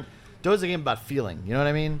it's different. Dota's a game about feeling. You know what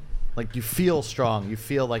I mean? You feel strong. You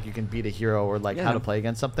feel like you can beat a hero or how to play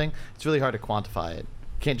against something. It's really hard to quantify it.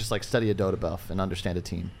 You can't just study a Dota buff and understand a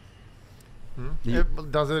team.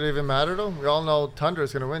 Does it even matter though? We all know Thunder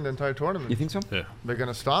is going to win the entire tournament. You think so? Yeah. They're going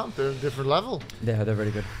to stomp. They're a different level. Yeah, they're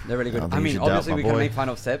really good. They're really good. Obviously we can make fun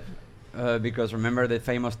of Seb because remember the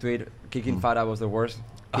famous tweet, kicking Fada was the worst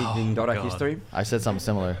kick in Dota history. I said something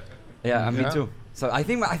similar. Yeah, me too. So I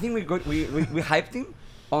think we hyped him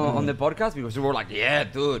on the podcast because we were like, yeah,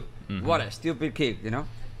 dude, what a stupid kick, And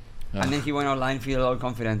then he went online feeling all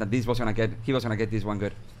confident that he was gonna get this one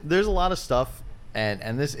good. There's a lot of stuff,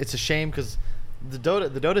 and this, it's a shame because the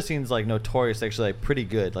Dota scene's notorious, actually pretty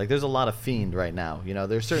good. There's a lot of Fiend right now.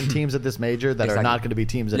 There's certain teams at this major that are not going to be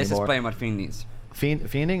teams Let's anymore. explain what Fiend is.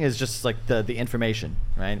 Fiending is just the information,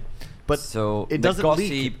 right? But so it the doesn't gossip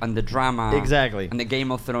leak. and the drama, Exactly. and the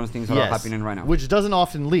Game of Thrones things that are happening right now, which doesn't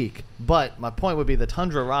often leak. But my point would be the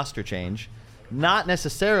Tundra roster change, not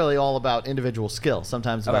necessarily all about individual skill.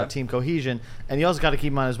 Sometimes about team cohesion, and you also got to keep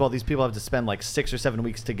in mind as well. These people have to spend like 6 or 7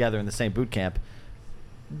 weeks together in the same boot camp.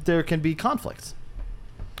 There can be conflicts.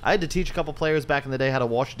 I had to teach a couple players back in the day how to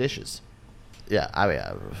wash dishes. Yeah, I mean,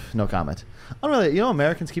 no comment. I don't really. You know,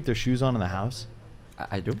 Americans keep their shoes on in the house.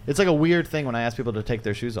 I do. It's like a weird thing when I ask people to take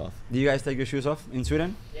their shoes off. Do you guys take your shoes off in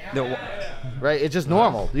Sweden? Yeah. Right, it's just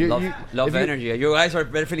normal. Love energy. You guys are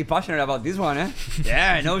very passionate about this one, eh?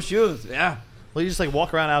 Yeah, no shoes. Yeah. Well, you just like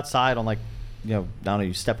walk around outside on like, you know, I don't know,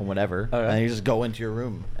 you step on whatever, and you just go into your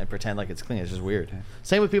room and pretend like it's clean. It's just weird.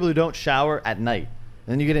 Same with people who don't shower at night.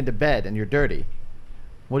 And then you get into bed and you're dirty.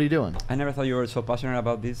 What are you doing? I never thought you were so passionate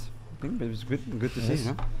about this thing, but it was good to see, you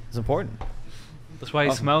know? It's important. That's why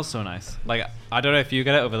he smells so nice. Like, I don't know if you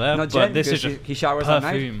get it over there, Not but Jen, this is because just he showers perfume,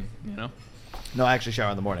 at night? you know? No, I actually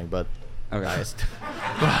shower in the morning, but okay. I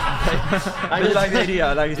just like the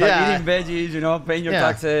idea. Like, it's like eating veggies, you know, paying your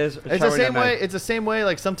taxes. It's the same way. It's the same way.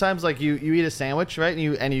 Like sometimes, like you eat a sandwich, right?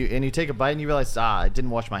 And you take a bite and you realize, I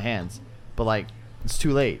didn't wash my hands, but like it's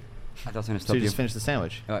too late. That doesn't stop so you just finish the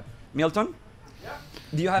sandwich. All right. Milton? Yeah.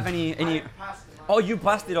 Do you have any? Oh, you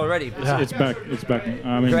passed it already. It's back. It's back.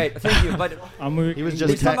 Great, thank you. But he was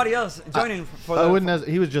just somebody else joining for I wouldn't.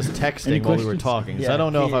 He was just texting while we were talking, so I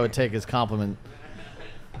don't know if I would take his compliment.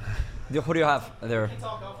 Who do you have there?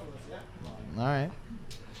 All right.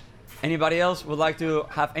 Anybody else would like to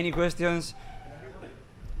have any questions?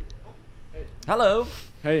 Hello.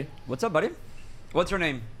 Hey. What's up, buddy? What's your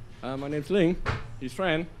name? My name's Ling. His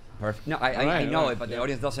friend. Perfect. No, I know it, but the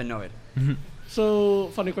audience doesn't know it. So,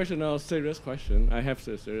 funny question or serious question? I have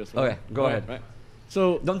a serious one. Okay, go ahead. Right.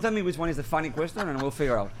 So, don't tell me which one is the funny question, and we'll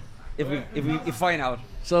figure out if we find out.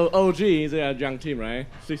 So OG, they are a young team, right?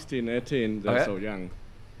 16, 18, they're so young.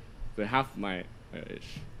 They have my age.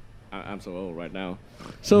 I'm so old right now.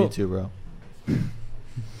 So me too, bro.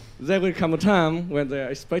 There will come a time when they are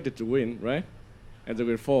expected to win, right? And they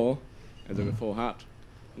will fall, and they will fall hard.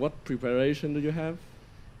 What preparation do you have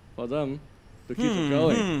for them to keep it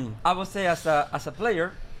going? I would say as a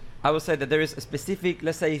player, I would say that there is a specific,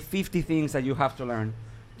 let's say 50 things that you have to learn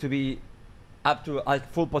to be up to like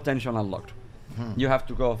full potential unlocked. You have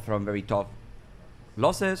to go from very tough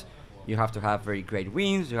losses, you have to have very great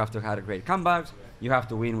wins, you have to have great comebacks, you have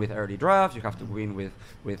to win with early drafts, you have to win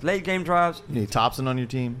with late game drafts. You need Thompson on your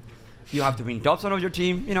team. You have to win Thompson of your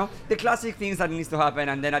team, you know, the classic things that needs to happen,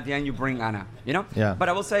 and then at the end you bring Anna, you know? Yeah. But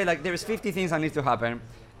I will say like there's 50 things that need to happen,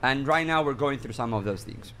 and right now we're going through some of those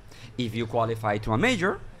things. If you qualify to a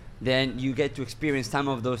major, then you get to experience some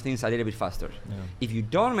of those things a little bit faster. Yeah. If you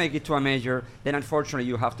don't make it to a major, then unfortunately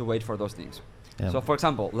you have to wait for those things. Yeah. So for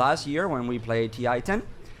example, last year when we played TI-10,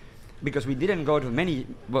 because we didn't go to many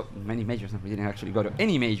majors, we didn't actually go to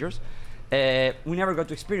any majors, we never got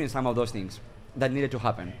to experience some of those things that needed to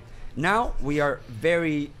happen. Now we are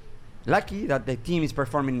very lucky that the team is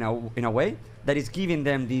performing in a way that is giving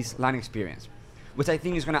them this LAN experience, which I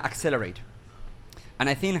think is going to accelerate. And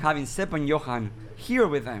I think having Sepp and Johan here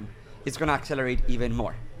with them is going to accelerate even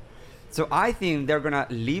more. So I think they're going to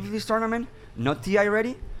leave this tournament not TI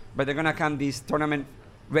ready, but they're going to come this tournament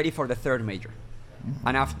ready for the third major.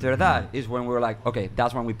 And after that is when we're like, okay,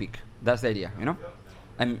 that's when we pick. That's the idea, you know?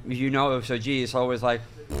 And you know, so G is always like,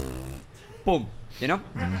 boom, you know?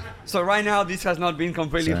 So right now, this has not been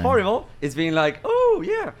completely horrible. It's been like, oh,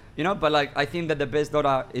 yeah, you know? But like, I think that the best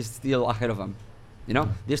Dota is still ahead of them, you know?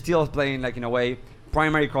 They're still playing, like, in a way,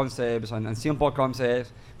 primary concepts and simple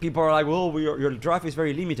concepts. People are like, well, your draft is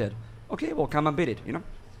very limited. Okay, well, come and beat it, you know?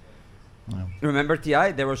 Yeah. Remember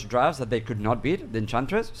TI, there was drafts that they could not beat, the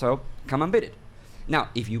Enchantress, so come and beat it. Now,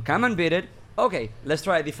 if you come and beat it, okay, let's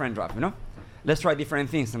try a different draft, you know? Let's try different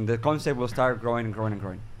things, and the concept will start growing and growing and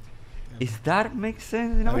growing. Is that make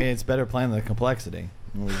sense? You know? I mean, it's better playing the complexity.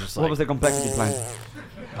 What was the complexity plan?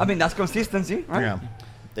 I mean, that's consistency, right? Yeah.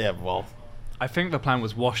 Yeah, well, I think the plan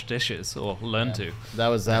was wash dishes or learn to. That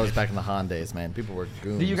was back in the Han days, man. People were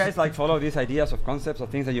goons. Do you guys like follow these ideas of concepts of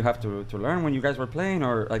things that you have to learn when you guys were playing,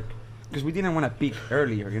 or like, because we didn't want to peak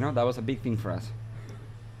earlier, you know? That was a big thing for us.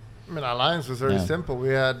 I mean, Alliance was very simple. We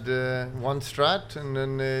had one strat, and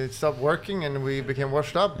then it stopped working, and we became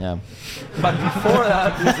washed up. Yeah. But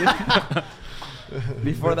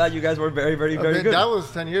before that, you guys were very, very, very good. That was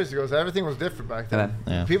 10 years ago, so everything was different back then.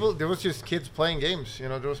 Yeah. There was just kids playing games. You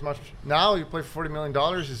know, there was much. Now you play for $40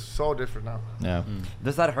 million is so different now. Yeah.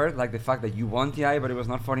 Does that hurt? Like the fact that you won TI, but it was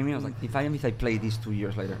not 40 million. Like if I play these 2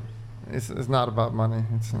 years later. It's not about money.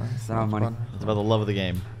 It's not about money. It's about the love of the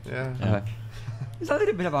game. Yeah. Okay. It's a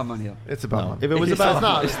little bit about money, though. It's about money. If it was It's about,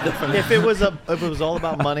 not. if it was all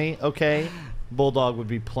about money, okay, Bulldog would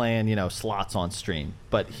be playing, slots on stream.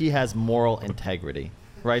 But he has moral integrity,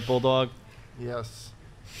 right, Bulldog? Yes.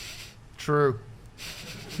 True.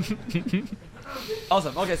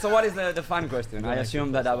 Awesome. Okay, so what is the fun question? I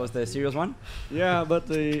assume that was the serious one? Yeah, but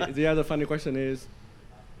the other funny question is,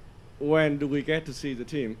 when do we get to see the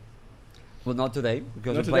team? Well, not today,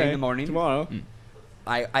 because Not we play in today, the morning. Tomorrow.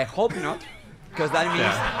 I hope not, because that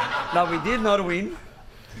means that we did not win.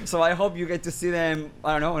 So I hope you get to see them,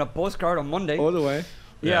 I don't know, on a postcard on Monday. All the way.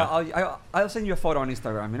 Yeah, I'll send you a photo on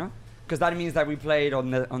Instagram, because that means that we played on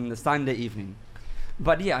the Sunday evening.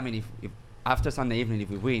 But yeah, I mean, if after Sunday evening, if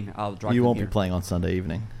we win, I'll drag You them won't here. be playing on Sunday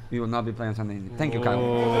evening. We will not be playing on Sunday evening. Thank you,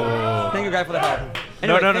 Kyle. Thank you, guys, for the help.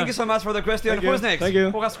 Anyway, thank you so much for the question. Thank you. Who's next? Thank you.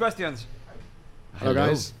 Who has questions? Hello,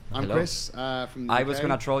 guys. I'm Hello. Chris from the I UK. was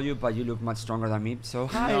gonna troll you, but you look much stronger than me. So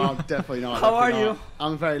hi. No, definitely not. How are definitely you? not.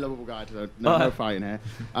 I'm a very lovable guy. So no fighting here.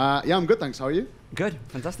 Yeah, I'm good, thanks. How are you? Good,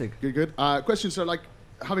 fantastic. Good. Question. So, like,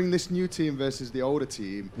 having this new team versus the older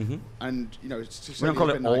team, and it's just We don't call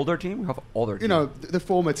it been, like, older team. We have older team. the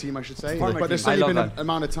former team, I should say. Former But there's team. I only love been that. an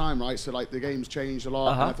amount of time, right? So, like, the game's changed a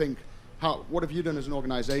lot, and I think. What have you done as an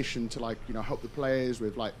organisation to, like, help the players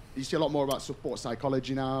with, like, you see a lot more about sports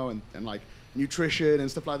psychology now and like nutrition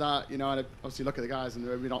and stuff like that, and I obviously look at the guys and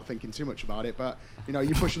they're maybe not thinking too much about it, but are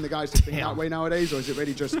you pushing the guys to think that way nowadays, or is it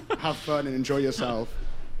really just have fun and enjoy yourself?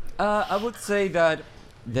 I would say that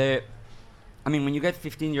when you get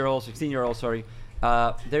 15-year-olds, 16-year-olds, sorry,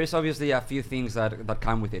 there is obviously a few things that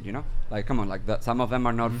come with it, like come on, like some of them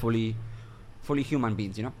are not fully human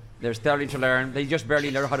beings, They're starting to learn. They just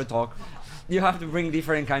barely learn how to talk. You have to bring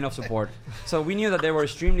different kind of support. So we knew that they were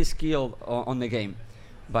extremely skilled on the game,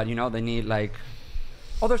 but they need like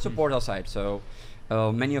other support outside. So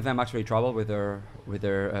many of them actually travel with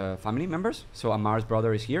their family members. So Amar's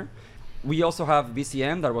brother is here. We also have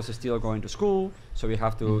BCM that was still going to school, so we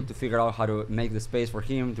have to figure out how to make the space for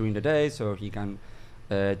him during the day so he can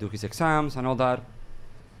do his exams and all that.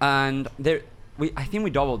 And I think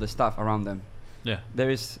we doubled the staff around them. Yeah. There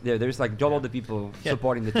is like double the people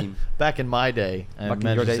supporting the team. Back in my day, Back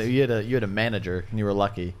in your days? you had a manager and you were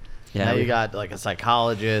lucky. Yeah, now you got like a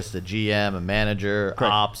psychologist, a GM, a manager,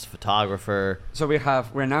 Correct. ops, photographer. So we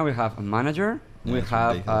have a manager, Yeah, we that's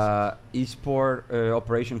have ridiculous. esport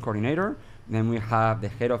operation coordinator, then we have the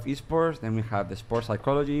head of esports, then we have the sports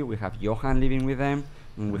psychology, we have Johan living with them,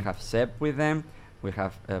 and we have Seb with them, we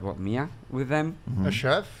have Mia with them. A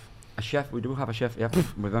chef? A chef, we do have a chef, yeah,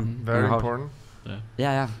 with them. Very in our house. important.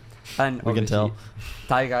 Yeah. And We can tell. obviously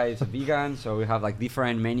Taiga is a vegan, so we have like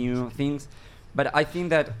different menu things. But I think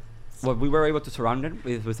that what we were able to surround it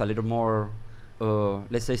with a little more,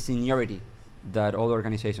 let's say, seniority that other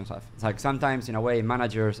organizations have. It's like sometimes, in a way,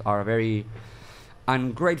 managers are a very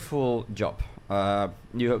ungrateful job.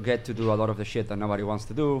 You get to do a lot of the shit that nobody wants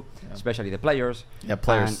to do, especially the players. Yeah,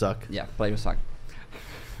 players And- suck. Yeah, players suck.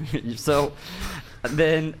 So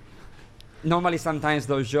then normally sometimes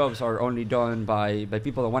those jobs are only done by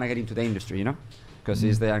people that want to get into the industry, because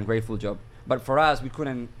it's the ungrateful job. But for us, we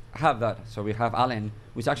couldn't have that. So we have Alan,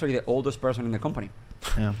 who's actually the oldest person in the company.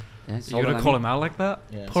 Yeah. Yes, You're gonna call him out like that?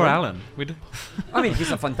 Yeah. Poor So- Alan. We did. I mean,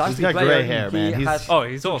 he's a fantastic He's got player. gray hair, He man. has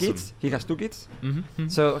He's two awesome. kids. He has 2 kids. Mm-hmm.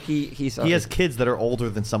 So he's He has kids that are older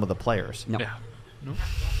than some of the players. no. Yeah.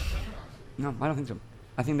 No, I don't think so.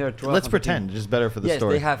 I think they're 12. Let's and 15. pretend, just better for the Yes,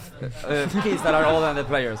 story. they have kids that are older than the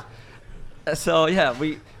players. So yeah,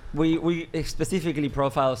 we specifically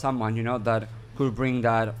profile someone that could bring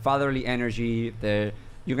that fatherly energy.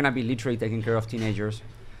 You're gonna be literally taking care of teenagers.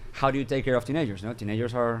 How do you take care of teenagers?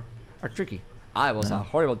 Teenagers are tricky. I was a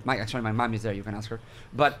horrible. Actually, my mom is there. You can ask her.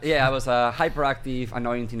 But yeah, I was a hyperactive,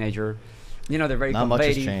 annoying teenager. They're very Not much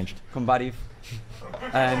has combative. changed. Combative.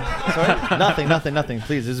 And sorry. Nothing.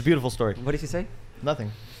 Please, it's a beautiful story. What did he say?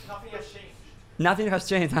 Nothing. Nothing has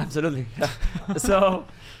changed, absolutely. So,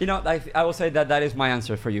 I will say that is my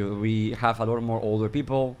answer for you. We have a lot more older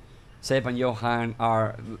people. Seb and Johan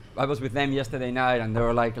I was with them yesterday night and they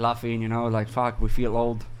were like laughing, like, fuck, we feel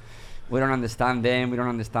old. We don't understand them. We don't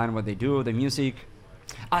understand what they do, the music.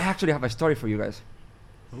 I actually have a story for you guys.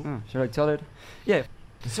 Should I tell it? Yeah.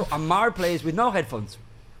 So Amar plays with no headphones.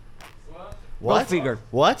 What? Go figure.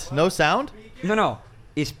 What? No sound? No.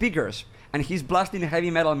 It's speakers. And he's blasting heavy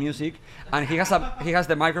metal music, and he has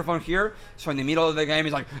the microphone here. So in the middle of the game,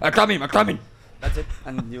 he's like, "I'm coming." That's it,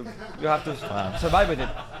 and you have to survive with it.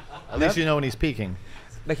 At least you know when he's peaking.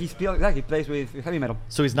 Like he plays with heavy metal.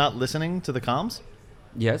 So he's not listening to the comms?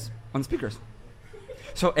 Yes, on speakers.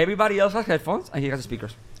 So everybody else has headphones, and he has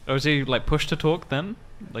speakers. Or is he like push to talk then?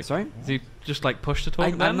 Like, sorry? Is he just like push to talk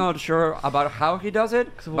then? I'm not sure about how he does it,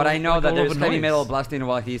 but I know that there's heavy metal blasting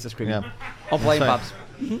while he's screaming. Or playing pubs.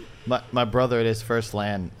 My brother at his first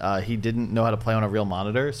LAN, he didn't know how to play on a real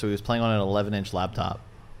monitor, so he was playing on an 11-inch laptop.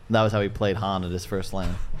 That was how he played Han at his first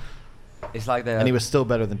LAN. It's like the... And he was still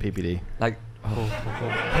better than PPD. Like...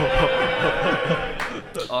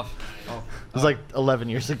 It was like 11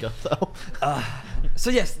 years ago, though. So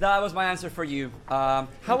yes, that was my answer for you. How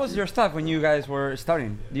was your staff when you guys were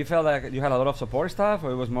starting? Do you feel like you had a lot of support staff,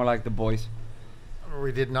 or it was more like the boys?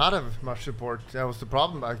 We did not have much support. That was the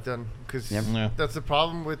problem back then, because that's the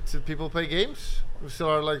problem with people play games. We still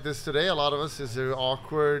are like this today. A lot of us is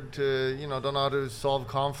awkward, don't know how to solve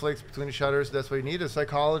conflicts between each other. So that's what you need, a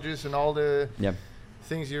psychologist and all the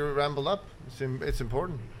things you rambled up. It's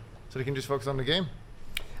important, so they can just focus on the game.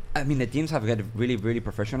 I mean, the teams have got really, really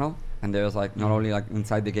professional, and there's like not only like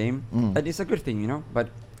inside the game, and it's a good thing, But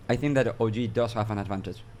I think that OG does have an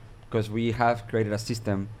advantage, because we have created a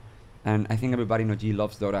system, and I think everybody in OG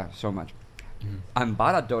loves Dota so much. I'm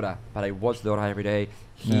bad at Dota, but I watch Dota every day.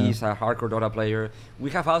 He's a hardcore Dota player.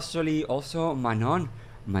 We have actually also Manon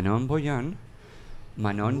Boyan.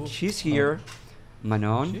 Manon, she's here.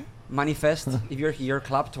 Manon, manifest if you're here.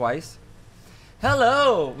 Clap twice.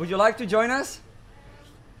 Hello, would you like to join us?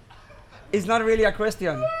 It's not really a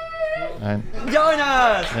question. Right. Join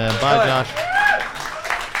us! Yeah, bye, Josh.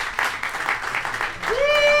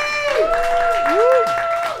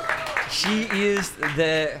 She is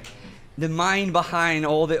the mind behind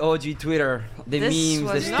all the OG Twitter, the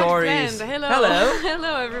memes, the stories. Hello. Hello.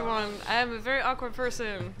 Hello, everyone. I am a very awkward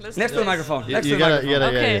person. Next to the microphone. Next to the microphone.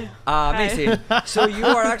 Okay. Amazing. So you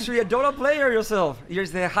are actually a Dota player yourself. You're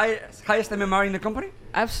the highest MMR in the company?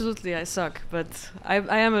 Absolutely, I suck, but I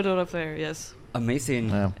am a Dota player, yes. Amazing.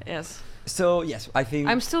 Yeah. Yes. So, yes, I think...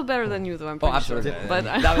 I'm still better than you, though, I'm pretty sure. absolutely. But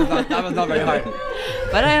that was not very hard.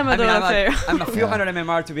 But I am a Dota player. I'm a few hundred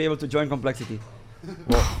MMR to be able to join Complexity.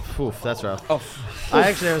 Well, that's rough. I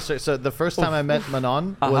actually have so the first time I met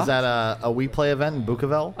Manon was at a We Play event in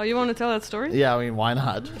Bukovel. Oh, you want to tell that story? Yeah, I mean, why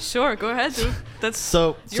not? Sure, go ahead, dude. That's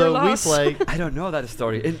so your We loss. Play. I don't know that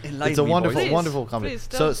story. It's a wonderful company.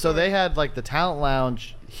 Please, so they had like the talent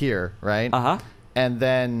lounge here, right? And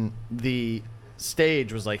then the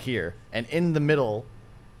stage was like here, and in the middle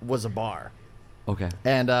was a bar. Okay.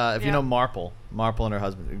 And if you know Marple and her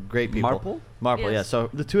husband, great people. Marple, yes. yeah. So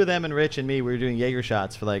the two of them and Rich and me, we were doing Jaeger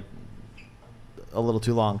shots for like a little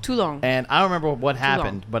too long. Too long. And I don't remember what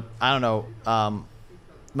happened, but I don't know.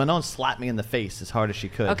 Manon slapped me in the face as hard as she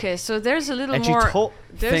could. Okay, so there's a little and more. She told,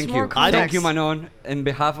 there's more context. Thank you, Manon. In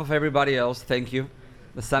behalf of everybody else, thank you.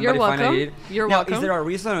 You're welcome. You're welcome. Is there a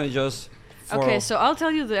reason or just? Okay, so I'll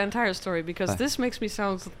tell you the entire story because this makes me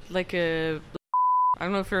sound like a. I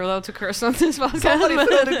don't know if you're allowed to curse on this podcast. Somebody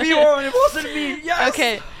said the B word, it wasn't me. Yes.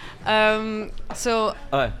 Okay, so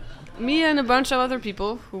me and a bunch of other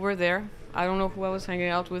people who were there. I don't know who I was hanging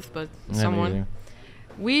out with, but someone.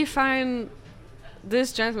 We find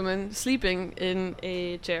this gentleman sleeping in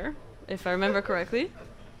a chair, if I remember correctly,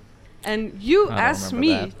 and you asked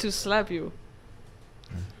me to slap you.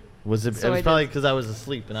 Was it? So it was probably because I was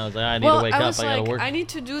asleep and I was like, I need to wake up. I gotta work. I need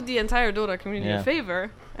to do the entire Dota community a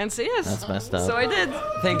favor and say yes. That's messed up. So I did.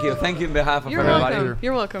 Thank you on behalf of You're everybody. Welcome.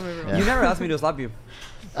 You're welcome, everyone. Yeah. You never asked me to slap you.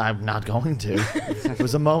 I'm not going to. It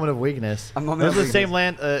was a moment of weakness. A moment of weakness. The same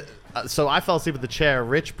land. So I fell asleep at the chair.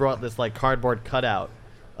 Rich brought this like cardboard cutout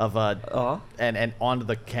of and onto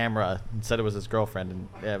the camera and said it was his girlfriend, and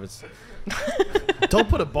yeah, it was. Don't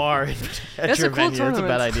put a bar at your venue. That's a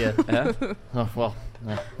bad idea. Yeah? Oh well.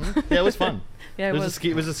 Yeah, it was fun. Yeah, it was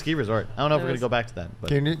a ski resort. I don't know if we're gonna go back to that. But.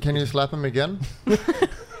 Can you slap him again?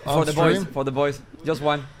 For the boys, just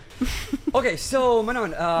one. Okay, so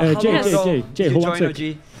Manon, Jay, hold on a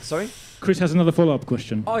OG? Sorry. Chris has another follow-up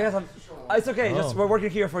question. Oh yes, it's okay. Just we're working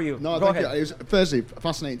here for you. No, go thank ahead. you. It was firstly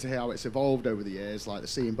fascinating to hear how it's evolved over the years, like the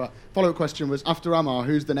scene. But follow-up question was: after Amar,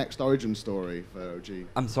 who's the next origin story for OG?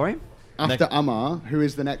 I'm sorry. After Amar, who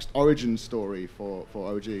is the next origin story for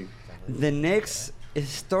OG? The next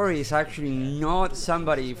story is actually not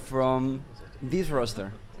somebody from this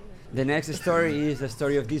roster. The next story is the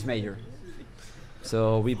story of this major.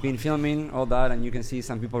 So we've been filming all that, and you can see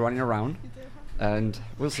some people running around, and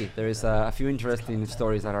we'll see. There is a few interesting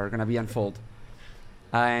stories that are going to be unfold.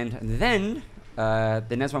 And then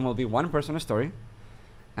the next one will be one person story,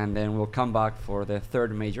 and then we'll come back for the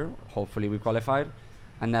third major. Hopefully we qualified,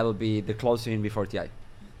 and that will be the closing before TI,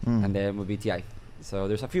 and then will be TI. So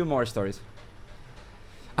there's a few more stories.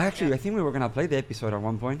 Actually, I think we were going to play the episode at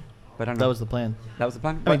one point, but I don't know. That was the plan. That was the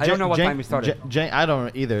plan? I don't know what time we started. I don't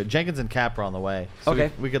know either. Jenkins and Cap are on the way. So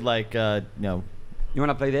okay. We could like, You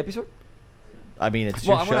want to play the episode? I mean, it's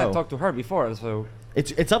your show. I want to talk to her before, so...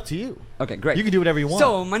 It's up to you. Okay, great. You can do whatever you want.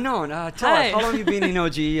 So, Manon, tell us, how long you been in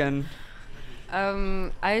OG and...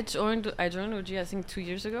 I joined OG, I think, 2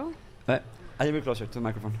 years ago. A little bit closer to the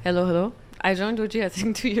microphone. Hello. I joined OG, I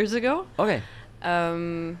think, 2 years ago. Okay.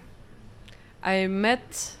 I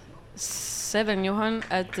met Seb and Johan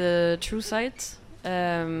at the True Sight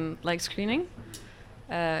screening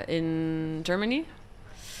in Germany.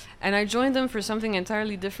 And I joined them for something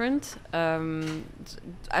entirely different.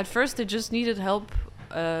 At first, they just needed help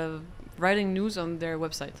writing news on their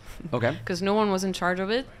website. Okay. Because no one was in charge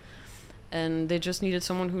of it. And they just needed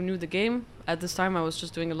someone who knew the game. At this time, I was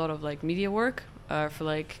just doing a lot of media work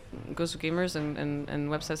for Ghost of Gamers and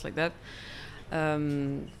websites like that.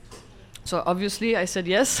 So obviously I said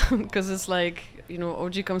yes, because it's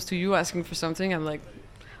OG comes to you asking for something. I'm like,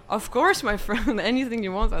 of course, my friend, anything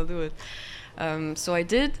you want, I'll do it. So I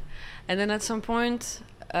did. And then at some point,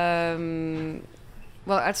 you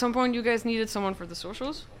guys needed someone for the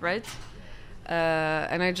socials, right?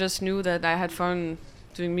 And I just knew that I had fun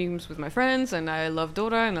doing memes with my friends, and I love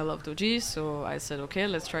Dota and I loved OG, so I said, okay,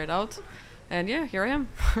 let's try it out. And yeah, here I am,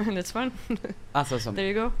 and it's fun. That's awesome. There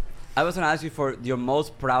you go. I was going to ask you for your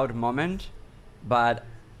most proud moment, but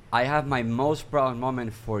I have my most proud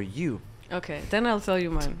moment for you. Okay, then I'll tell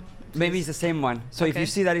you mine. Maybe it's the same one. So if you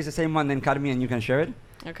see that it's the same one, then cut me and you can share it.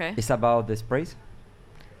 Okay. It's about the sprays.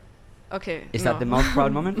 Okay. Is that the most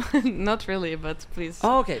proud moment? Not really, but please.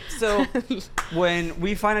 Oh, okay. So when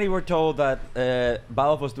we finally were told that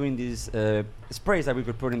Valve was doing these sprays that we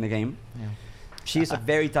could put in the game, she's a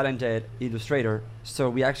very talented illustrator. So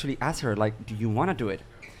we actually asked her, do you want to do it?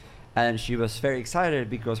 And she was very excited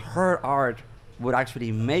because her art would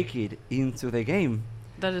actually make it into the game.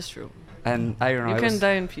 That is true. And I don't know. You can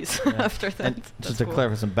die in peace after that. And just to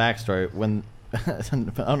clarify some backstory, when I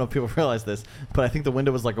don't know if people realize this, but I think the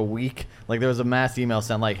window was a week. There was a mass email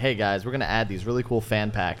sent hey guys, we're going to add these really cool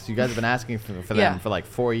fan packs. You guys have been asking for them for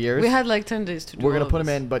 4 years. We had 10 days to do We're going to put them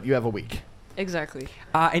in, but you have a week. Exactly.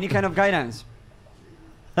 Any kind of guidance?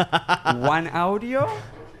 One audio?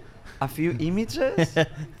 A few images?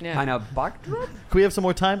 And a backdrop? Can we have some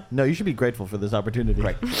more time? No, you should be grateful for this opportunity.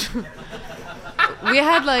 Right. We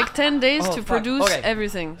had 10 days to produce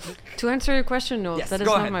everything. To answer your question, no, that is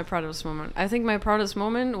not my proudest moment. I think my proudest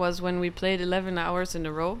moment was when we played 11 hours in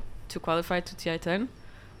a row to qualify to TI10.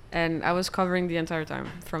 And I was covering the entire time,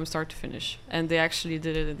 from start to finish. And they actually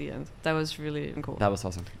did it at the end. That was really cool. That was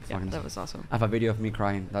awesome. Yeah, that was awesome. I have a video of me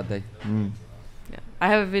crying that day. Yeah, I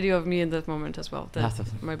have a video of me in that moment as well. That awesome.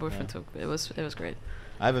 My boyfriend took. It was great.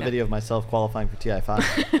 I have a video of myself qualifying for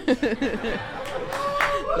TI5.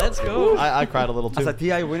 Let's go. I cried a little too. As a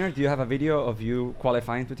TI winner, do you have a video of you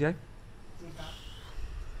qualifying to TI?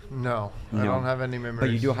 No, I don't have any memories. But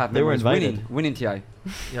you do have memories winning TI.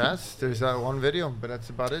 Yes, there's that one video, but that's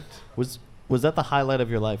about it. Was that the highlight of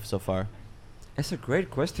your life so far? That's a great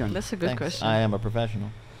question. That's a good question. I am a professional.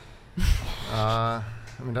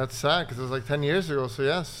 That's sad because it was 10 years ago. So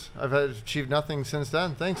yes, I've achieved nothing since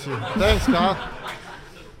then. Thanks, Kyle.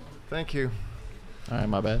 Thank you. All right,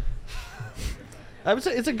 my bad. I would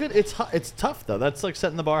say it's tough though. That's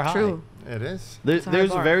setting the bar high. True. It is. There's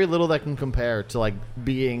very little that can compare to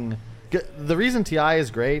being. The reason TI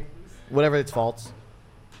is great, whatever its faults,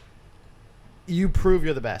 you prove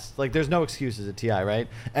you're the best. There's no excuses at TI, right?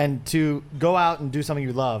 And to go out and do something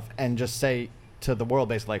you love and just say to the world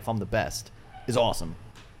basically if I'm the best is awesome.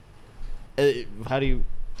 How do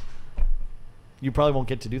you probably won't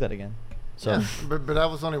get to do that again. So yeah, but that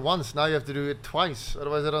was only once. Now you have to do it twice.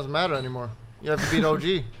 Otherwise it doesn't matter anymore. You have to beat OG.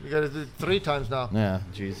 You got to do it 3 times now. Yeah,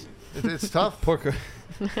 jeez. It's tough. Poor Crow.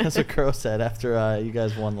 That's what Crow said after you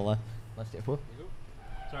guys won the last day.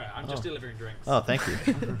 Sorry, I'm just delivering drinks. Oh, thank you.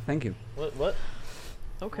 Thank you. What?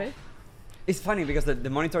 Okay. It's funny because the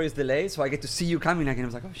monitor is delayed, so I get to see you coming again. I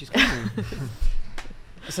was like, oh, she's coming.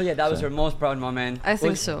 So yeah, that was your most proud moment. I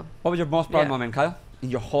think so. What was your most proud moment, Kyle,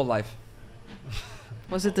 in your whole life?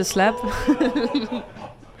 Was it the slap?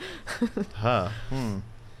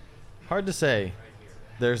 Hard to say.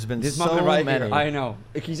 There's been this so moment right many. Here, I know.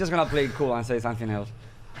 He's just gonna play it cool and say something else.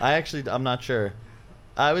 I'm not sure.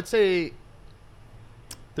 I would say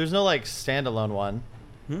there's no standalone one.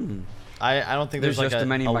 I don't think there's just a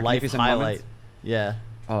many life highlight. Moments? Yeah.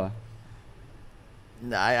 Oh.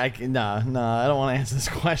 No, I don't want to answer this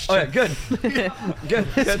question. Okay, good. good.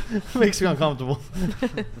 Makes me uncomfortable.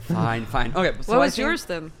 Fine. Okay. So what was yours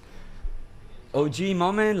then? OG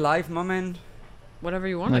moment, life moment. Whatever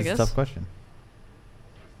you want, I guess. That's a tough question.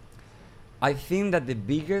 I think that the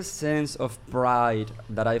biggest sense of pride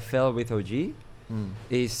that I felt with OG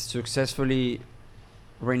is successfully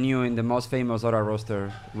renewing the most famous Dota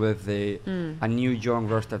roster with a new young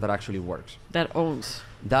roster that actually works. That owns.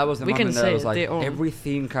 That was the we moment can that I say was like, they own.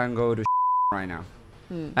 everything can go to right now.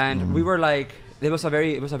 And we were like, it was a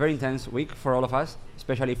very intense week for all of us,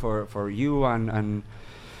 especially for you and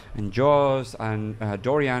Joss and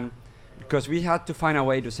Dorian, because we had to find a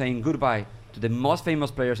way to saying goodbye to the most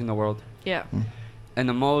famous players in the world. Yeah. In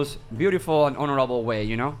the most beautiful and honorable way,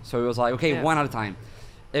 you know? So it was like, okay, one at a time.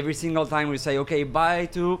 Every single time we say, okay, bye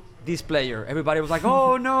to this player. Everybody was like,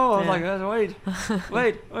 oh no. I was like,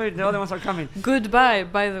 wait, the other ones are coming. Goodbye,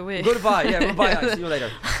 by the way. Goodbye, goodbye. I'll see you later.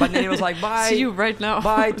 But then it was like, bye. See you right now.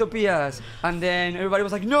 Bye, Topias. And then everybody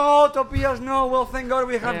was like, no, Topias, no. Well, thank God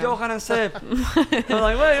we have Johan and Seb. I was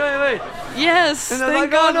like, wait. Yes, and thank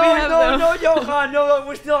like, God oh, we have them. no, Johan, no,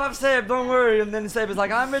 we still have Seb, don't worry. And then Seb is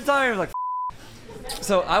like, I'm retired. I was like,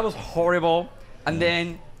 so I was horrible. And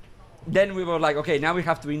then we were like, okay, now we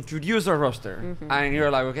have to introduce our roster. And you're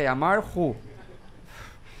like, okay, Amar who?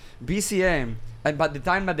 BCM. And but the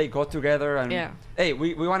time that they got together and hey,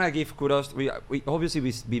 we want to give kudos. We obviously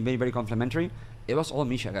we been very complimentary. It was all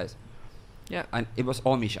Misha, guys. Yeah. And it was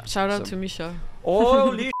all Misha. Shout out to Misha.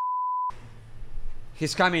 Holy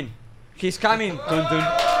He's coming. Dun dun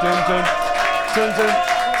dun dun dun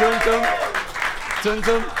dun dun dun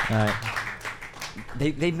dun. All right.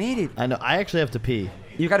 They made it. I know. I actually have to pee.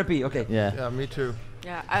 You gotta pee, okay. Yeah, me too.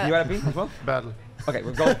 Yeah. You gotta pee as well? Battle. Okay,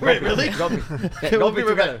 we'll go. Wait, really? Go pee. Yeah, go pee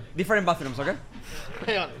together. Different bathrooms, okay?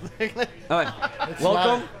 Hang on. Alright.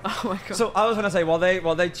 Welcome. Oh my God. So I was gonna say while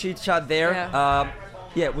they chit chat there,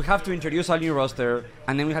 we have to introduce our new roster,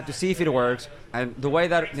 and then we have to see if it works. And the way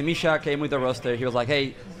that the Misha came with the roster, he was like,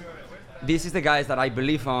 "Hey, this is the guys that I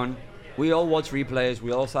believe on." We all watched replays.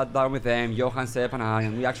 We all sat down with them, Johan, Sepp, and I,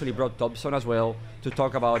 and we actually brought Dobson as well to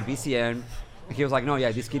talk about BCM. And he was like, "No,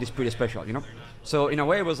 yeah, this kid is pretty special, you know." So in a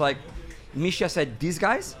way, it was like Misha said these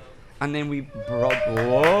guys, and then we brought.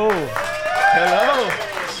 Whoa! Hello.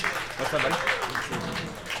 What's up, buddy?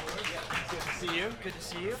 Good to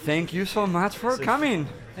see you. Thank you so much for coming.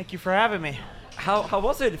 Thank you for having me. How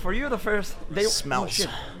was it for you the first day? Smells. Oh, shit.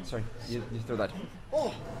 Sorry, you threw that.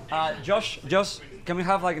 Oh. Josh, can we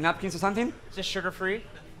have like napkins or something? Is this sugar-free?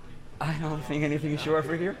 I don't think anything is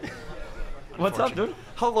sugar-free here. What's up, dude?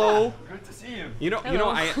 Hello. Good to see you. You know,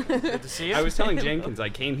 Good to see you. I was telling Jenkins I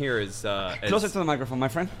came here as closer to the microphone, my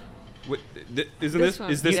friend. Is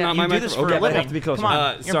this not my microphone? You do this for a living. Have to be closer. Come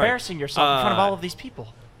on, you're sorry. embarrassing yourself in front of all of these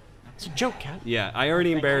people. It's a joke, Kat. Yeah, I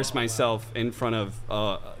already embarrassed myself in front of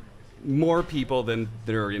more people than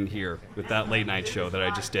there are in here with that late night show that I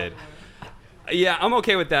just did. Yeah, I'm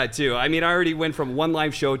okay with that too. I mean, I already went from one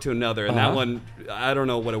live show to another, and that one, I don't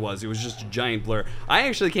know what it was. It was just a giant blur. I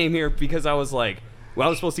actually came here because I was like, well, I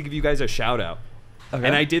was supposed to give you guys a shout out. Okay.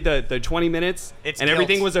 And I did the 20 minutes,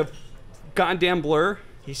 everything was a goddamn blur.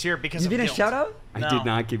 He's here because you of didn't guilt. shout out? I did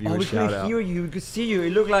not give you a shout out. We couldn't hear you. We could see you.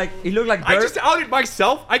 It looked like I just outed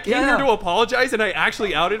myself. I came here to apologize, and I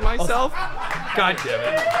actually outed myself. God damn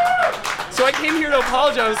it. So I came here to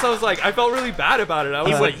apologize. So I was like, I felt really bad about it. I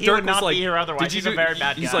was like, he would not be here otherwise. He's a very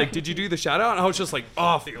bad guy. He's like, did you do the shout out? And I was just like,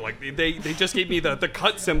 oh, like they just gave me the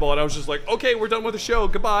cut symbol, and I was just like, okay, we're done with the show.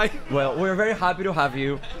 Goodbye. Well, we're very happy to have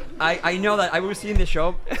you. I know that I was seeing the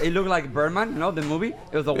show. It looked like Birdman, you know, the movie.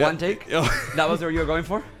 It was a one take. That was what you were going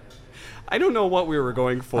for? I don't know what we were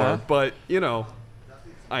going for, but you know,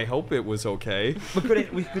 I hope it was okay.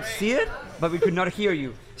 We could see it, but we could not hear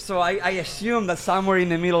you. So I assume that somewhere in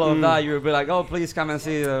the middle of that you would be like, oh, please come and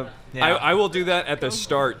see the... Yeah. I will do that at the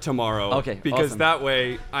start tomorrow. Okay, because awesome. That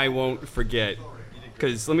way I won't forget.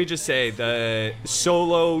 Because let me just say, the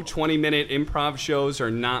solo 20-minute improv shows are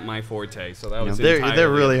not my forte. So that was they're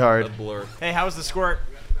really hard. A blur. Hey, how was the squirt?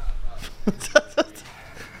 It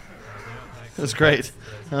was great.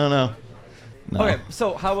 I don't know. No. Okay,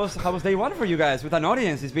 so how was day one for you guys with an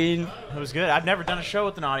audience? It was good. I've never done a show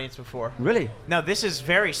with an audience before. Really? No, this is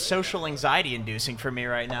very social anxiety inducing for me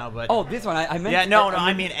right now. But oh, this one I meant. Yeah,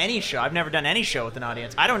 I mean any show. I've never done any show with an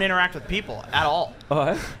audience. I don't interact with people at all.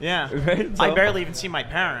 Oh, yeah. Right, so I barely even see my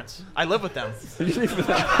parents. I live with them. You live with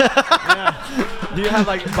them? Yeah. Do you have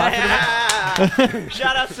like bathroom?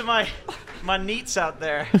 Shout out to my neats out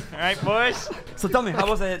there. All right, boys. So tell me, how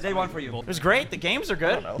was day one for you? It was great. The games are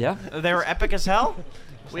good. Yeah. They were epic as hell.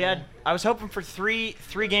 I was hoping for three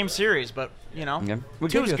game series, but you know,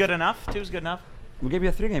 two was good enough. We gave you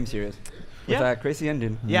a 3-game series. With a crazy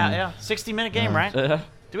ending. Yeah. 60-minute game, right? Do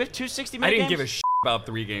we have two 60-minute games? I didn't give a shit about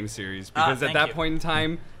 3-game series because at that point in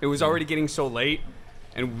time, it was already getting so late.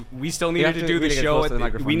 And we still needed to do the show.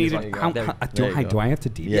 We needed. Do I have to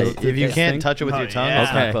deep? Yeah, if you can't touch it with your tongue,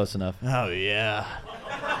 it's not close enough. Oh yeah.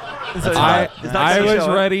 I was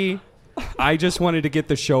ready I just wanted to get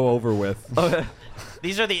the show over with.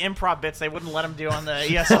 These are the improv bits they wouldn't let him do on the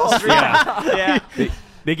ESL stream. Yeah.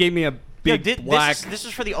 They gave me a big black this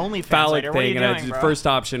is for the OnlyFans phallic later. What are you thing, doing, and the bro? first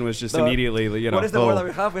option was just immediately, What is the word that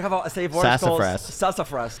we have? We have a safe word called Sassafras.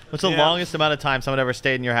 sassafras. What's the longest amount of time someone ever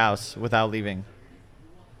stayed in your house without leaving?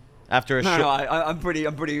 After a show? No,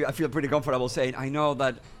 I feel pretty comfortable saying. I know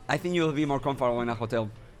that. I think you'll be more comfortable in a hotel.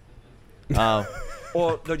 Oh.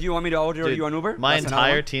 Or do you want me to order you an Uber? My That's another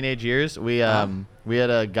entire one. teenage years, we had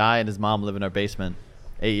a guy and his mom live in our basement.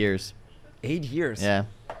 8 years. 8 years. Yeah.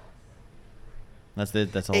 That's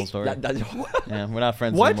the whole story. Yeah, we're not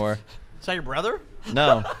friends What? anymore. Is that your brother?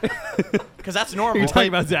 No. Because that's normal. You're talking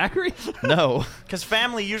about Zachary? No. Because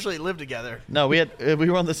family usually live together. No, we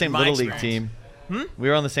were on the same My little league experience. team. We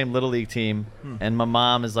were on the same little league team, and my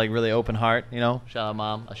mom is like really open heart. You know, shout out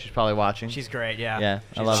mom. She's probably watching. She's great. Yeah. Yeah,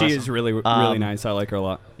 I love She her. is really nice. I like her a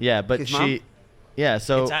lot. Yeah, but His mom? yeah.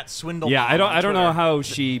 So It's at Swindle. Yeah, Mom I don't on know Twitter. how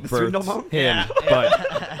she Swindle birthed Mom? him,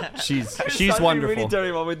 but she's Sounding wonderful. really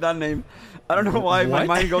terrible with that name. I don't know why my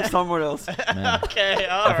mind goes somewhere else. Man. Okay,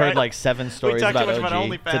 I've heard like 7 stories talked too about much about OG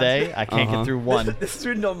OnlyFans. today. I can't get through one. The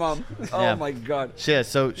Swindle Mom. Oh Yeah. my God. Yeah,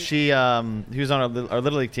 so he was on our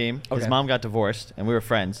little league team. His Okay. mom got divorced, and we were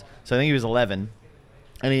friends. So I think he was 11,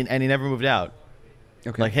 and he never moved out.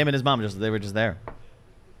 Okay. Like him and his mom they were just there.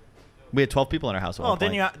 We had 12 people in our house. At Oh, one don't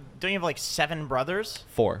point. you have like 7 brothers?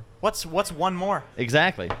 4. What's one more?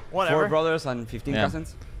 Exactly. Whatever. 4 brothers and 15 Yeah.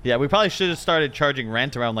 cousins. Yeah, we probably should have started charging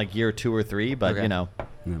rent around like year 2 or 3, but Okay. you know,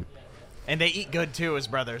 And they eat good too, his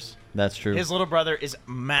brothers. that's true. His little brother is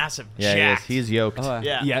massive. Yeah, jacked. he is. He's yoked. Oh,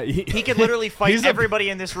 Yeah. Yeah, He could literally fight He's a- everybody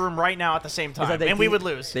in this room right now at the same Is time, that and we would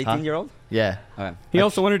lose. The 18-year-old? Yeah, Okay. He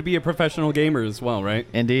also wanted to be a professional gamer as well, right?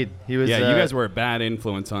 indeed. He was. Yeah, you guys were a bad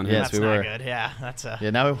influence on him. Yes, That's we not were. good. Yeah, that's a. Yeah,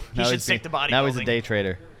 now He should he's stick to now he's a bodybuilding. day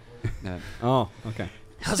trader. Yeah. Oh, okay.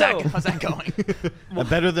 How's that going?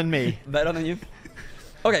 Better than me. Better than you.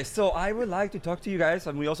 Okay, so I would like to talk to you guys,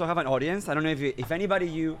 and we also have an audience. I don't know if anybody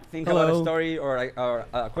you think about a Hello. story or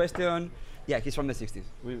a question. Yeah, he's from the 60s.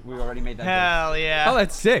 We already made that. Hell yeah. Oh,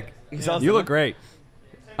 that's sick. He's awesome, You huh? look great.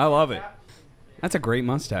 I love it. That's a great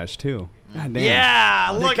mustache too. God damn.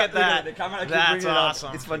 Yeah, look The at that. The camera keeps That's bringing it up.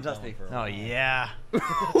 awesome. It's fantastic. Oh yeah.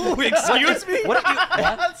 Excuse me? What?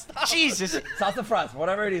 What? Jesus. Sassafras,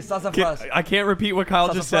 whatever it is, sassafras. I can't repeat what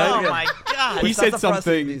Kyle just Sassafras. said. Oh my God. He said Sassafras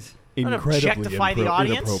something is- Don't incredibly objectify the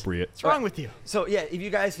audience. inappropriate. What's wrong with you? So yeah, if you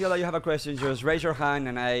guys feel that you have a question, just raise your hand,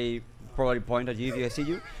 and I probably point at you if I see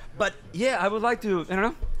you. But yeah, I would like to, I don't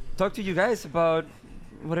know, talk to you guys about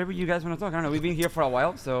whatever you guys want to talk. I don't know. We've been here for a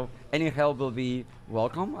while, so any help will be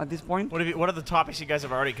welcome at this point. What are the topics you guys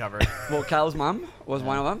have already covered? Well, Kyle's mom was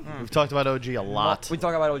one of them. We've talked about OG a lot. We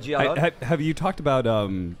talk about OG a lot. Have you talked about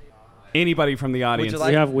anybody from the audience? you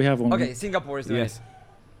like- We have one. Okay, Singapore is doing Yes. it.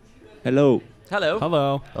 Hello. Hello.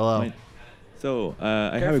 Hello. Hello. So I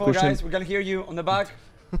have a Careful, question. guys. We can hear you on the back.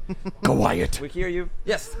 Quiet. We hear you.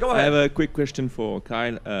 Yes, go I ahead. have a quick question for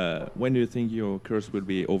Kyle. When do you think your curse will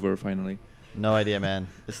be over finally? No idea, man.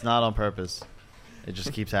 It's not on purpose. It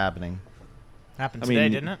just keeps happening. Happened I today,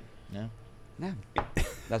 mean- didn't it? Yeah. Yeah.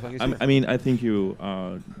 That's what you I said. mean, I think you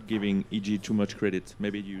are giving EG too much credit.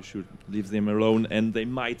 Maybe you should leave them alone, and they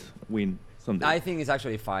might win someday. I think it's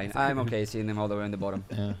actually fine. I'm okay seeing them all the way on the bottom.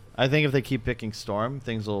 Yeah. I think if they keep picking Storm,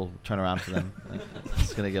 things will turn around for them. Like,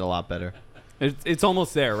 it's gonna get a lot better. It's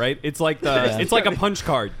almost there, right? It's like it's like a punch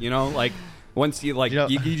card, you know? Like once you like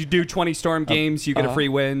you do 20 Storm games, you get a free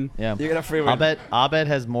win. Yeah. You get a free win. Abed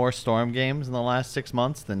has more Storm games in the last 6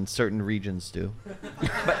 months than certain regions do.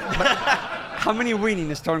 How many winning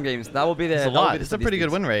the Storm games? That will be the. It's a that will lot. be the It's a pretty good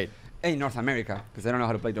statistics. win rate. In North America, because they don't know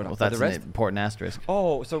how to play Dota. Well, But that's the an rest. important asterisk.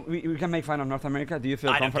 Oh, so we can make fun of North America. Do you feel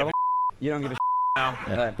I don't give comfortable? You don't give a No.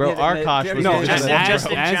 Yeah. Bro, Arkosh was No, doing as, that. just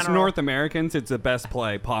in general. North Americans, it's the best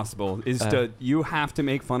play possible. You have to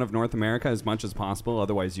make fun of North America as much as possible,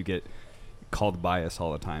 otherwise you get called bias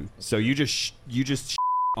all the time. So you just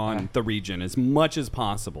on the region as much as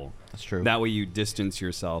possible. That's true. That way you distance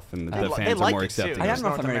yourself, and the They fans like are more it too. accepting. I am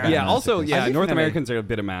North American. Yeah. Also, I yeah, live North in LA. Americans are a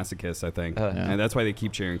bit of masochists, I think, Yeah. and that's why they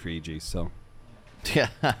keep cheering for EG. So Yeah.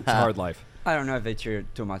 it's a hard life. I don't know if they cheer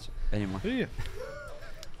too much anymore. Can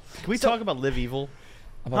we talk about Live Evil?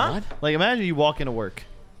 About what? Like, imagine you walk into work.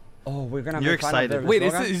 Oh, we're gonna. You're make fun of excited. their Wait,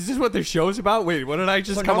 slogan? is this what the show's about? Wait, what did I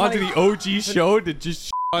just So come onto the normally- OG show to just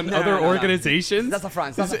on No, other no, no, no. organizations? That's a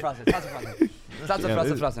France. That's a France. That's a France. That's a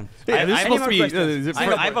France. Yeah, this is supposed to be.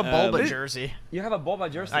 I have a Bulba jersey. You have a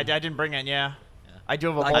Boba jersey. I didn't bring it. Yeah. I do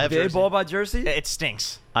have a Like Bulba a big jersey. Boba jersey. It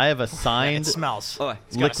stinks. I have a signed It smells. Oh,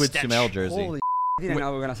 It's got a liquid stench. smell jersey. holy! I didn't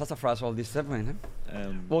know we're gonna sassafras all this stuff, man.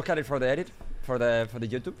 We'll cut it for the edit, for the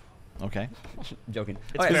YouTube. Okay. Joking.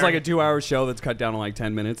 It's like a 2-hour show that's cut down to like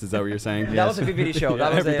 10 minutes. Is that what you're saying? That was a PPD show.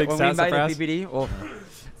 That was when we invited PPD. Oh.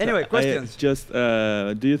 Anyway, questions.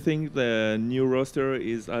 Do you think the new roster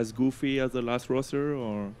is as goofy as the last roster,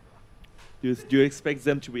 or do you expect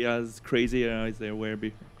them to be as crazy as they were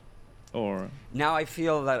before? Or now I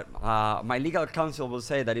feel that my legal counsel will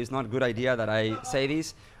say that it's not a good idea that I say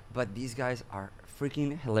this, but these guys are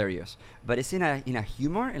freaking hilarious. But it's in a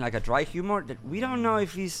humor, in like a dry humor that we don't know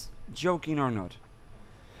if he's joking or not.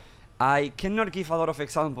 I cannot give a lot of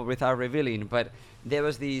example without revealing, but there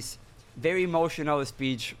was this very emotional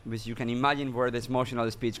speech, which you can imagine where this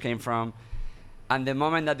emotional speech came from. And the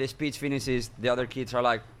moment that the speech finishes, the other kids are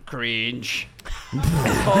like, cringe.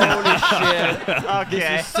 Holy shit.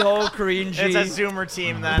 Okay. This is so cringy. It's a Zoomer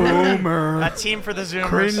team then. Boomer. A team for the Zoomers.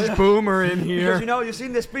 Cringe boomer in here. Because you've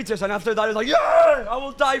seen the speeches, and after that it's like, yeah, I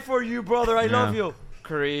will die for you, brother. I love you.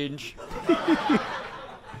 Cringe.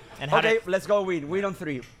 Okay, let's go win on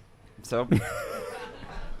 3. So.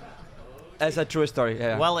 That's a true story.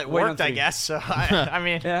 Yeah. Well, it worked, I guess. So I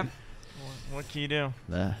mean, yeah. What can you do?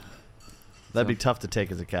 That'd be tough to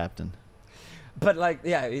take as a captain. But like,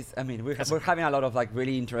 yeah, we're having a lot of like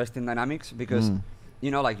really interesting dynamics because,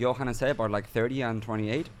 like Johan and Seb are like 30 and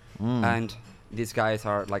 28, and these guys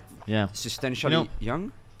are like substantially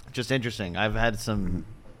young. Just interesting. I've had some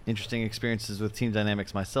interesting experiences with team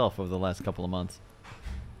dynamics myself over the last couple of months.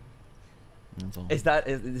 Is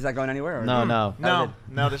that going anywhere? Or No.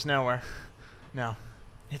 No, there's nowhere. No.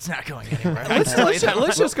 It's not going anywhere.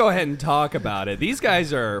 Let's just go ahead and talk about it. These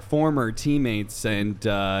guys are former teammates, and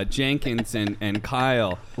Jenkins and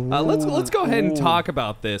Kyle. Let's go ahead and talk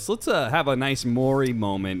about this. Let's have a nice Maury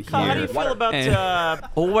moment here. Kyle, how do you feel about how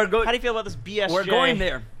do you feel about this BSJ? We're going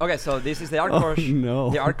there. Okay, so this is the Arcos,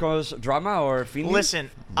 the Arcos drama or Finley? Listen,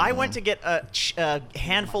 I went to get a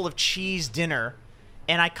handful of cheese dinner,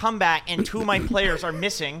 and I come back, and 2 of my players are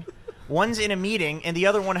missing. One's in a meeting, and the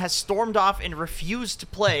other one has stormed off and refused to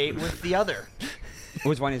play with the other.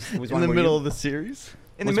 Which one is? In the middle of the series?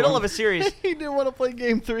 In the middle of a series. He didn't want to play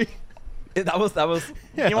Game 3. That was.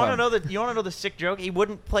 Yeah. You want to know the sick joke? He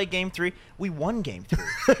wouldn't play Game 3. We won Game 3.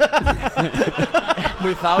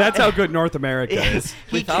 That's how good North America is.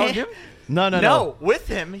 Without him? No. With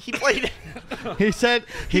him, he played. He said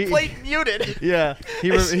he played muted. Yeah,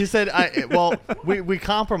 he said. We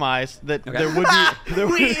compromised that there would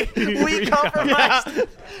be. We compromised.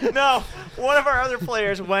 Yeah. No, one of our other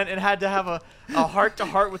players went and had to have a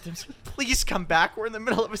heart-to-heart with him. So, please come back. We're in the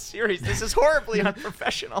middle of a series. This is horribly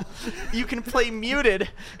unprofessional. You can play muted,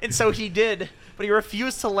 and so he did. But he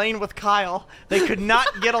refused to lane with Kyle. They could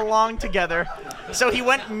not get along together, so he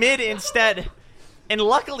went mid instead. And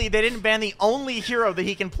luckily, they didn't ban the only hero that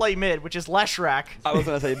he can play mid, which is Leshrac. I was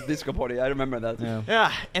going to say Disco Party. I remember that.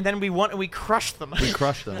 Yeah, and then we won, and we crushed them. We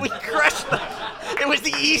crushed them. It was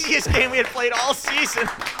the easiest game we had played all season.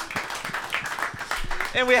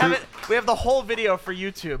 And we have the whole video for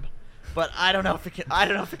YouTube, but I don't know if it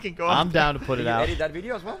can go. I'm down to put it out. Did you edit that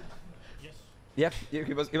video as well? Yes. Yep.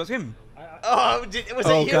 It was him. Was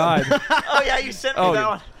it you? God. Oh yeah, you sent me that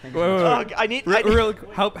one. Wait. I need really.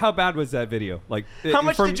 How bad was that video? Like, how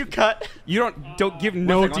much did you cut? You don't give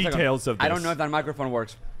no details of this. I don't know if that microphone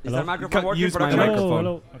works. Is that microphone working? Use my microphone.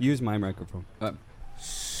 Hello. Use my microphone.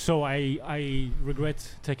 So I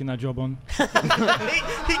regret taking that job on.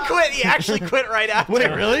 he quit. He actually quit right after. Wait,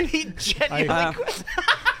 really? He genuinely quit.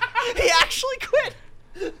 He actually quit.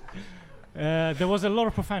 There was a lot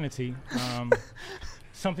of profanity.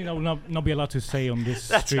 Something I will not be allowed to say on this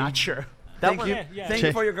That's stream. not true. Thank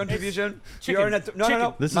you for your contribution.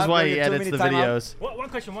 No. This is why he edits the videos.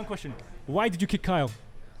 One question. Why did you kick Kyle?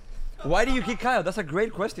 Why did you kick Kyle? That's a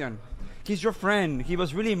great question. He's your friend. He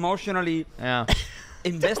was really emotionally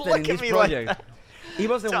invested in this project. It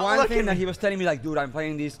was the one thing that he was telling me, like, dude, I'm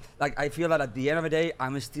playing this. Like, I feel that at the end of the day,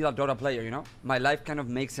 I'm still a Dota player, you know? My life kind of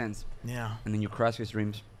makes sense. Yeah. And then you crush his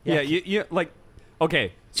dreams. Yeah, you like,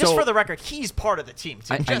 okay. Just for the record, he's part of the team,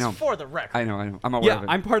 too. I know. For the record. I know. I'm aware of it.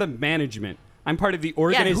 I'm part of management. I'm part of the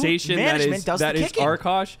organization that is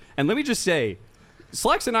Arkosh. And let me just say,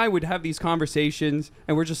 Slacks and I would have these conversations,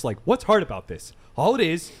 and we're just like, what's hard about this? All it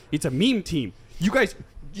is, it's a meme team. You guys,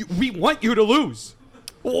 we want you to lose.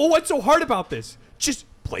 Well, what's so hard about this? Just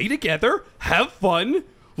play together, have fun,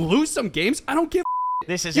 lose some games. I don't give a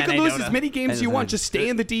This is You can lose Dota. as many games as you want. Just stay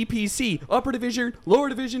in the DPC. Upper division, lower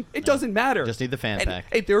division, it doesn't matter. Just need the fan pack.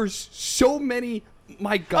 Hey, there's so many...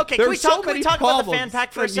 My God, okay, can we talk about the fan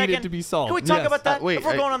pack for a second? Needed to be solved. Can we talk about that? If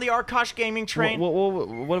we're going on the Arkosh gaming train.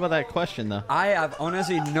 What about that question, though? I have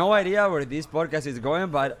honestly no idea where this podcast is going,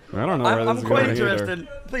 but I don't know where I'm this is quite going interested.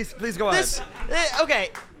 either. Please go ahead.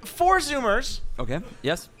 Okay, 4 Zoomers. Okay,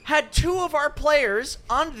 yes. had 2 of our players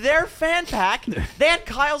on their fan pack. They had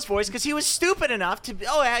Kyle's voice because he was stupid enough to,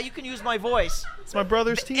 oh yeah, you can use my voice. It's my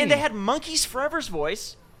brother's team. And they had Monkeys Forever's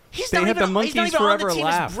voice. He's They not had even, the Monkeys he's not even Forever on the team.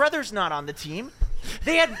 laugh. His brother's not on the team.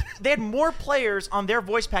 They had more players on their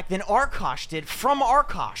voice pack than Arkosh did from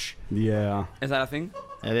Arkosh. Yeah. Is that a thing?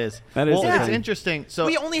 It is. That is well, a it's thing. interesting. So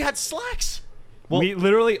We only had slacks. We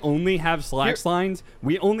literally only have slacks lines.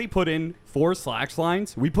 We only put in 4 slacks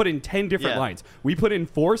lines. We put in 10 different lines. We put in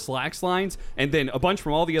 4 slacks lines and then a bunch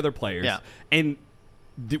from all the other players. Yeah. And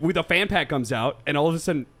with the fan pack comes out, and all of a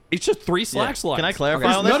sudden, it's just 3 slacks lines. Can I clarify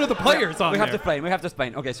There's on this? none of the players on We there. have to explain. We have to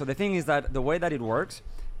explain. Okay, so the thing is that the way that it works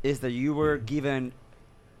is that you were given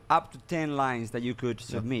up to 10 lines that you could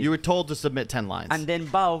submit. You were told to submit 10 lines. And then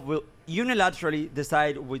Valve will unilaterally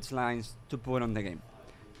decide which lines to put on the game.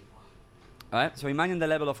 Alright? So imagine the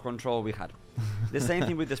level of control we had. The same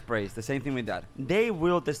thing with the sprays, the same thing with that. They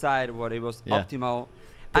will decide what it was optimal,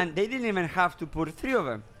 and they didn't even have to put 3 of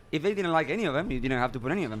them. If they didn't like any of them, you didn't have to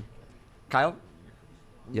put any of them. Kyle?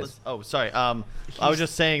 Yes. Oh, sorry. I was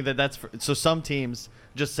just saying that so some teams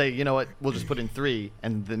just say, you know what, we'll just put in 3,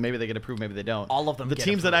 and then maybe they get approved, maybe they don't. All of them The get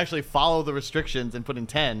teams that approved. actually follow the restrictions and put in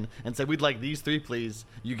 10 and say, we'd like these 3, please,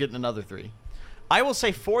 you get another 3. I will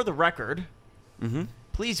say for the record,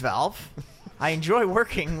 please, Valve, I enjoy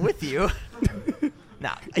working with you.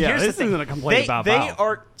 Now, here's this the thing. isn't a complaint about they Valve.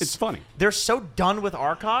 are. It's funny. They're so done with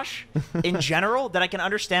Arkosh in general that I can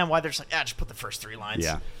understand why they're just like, just put the first 3 lines.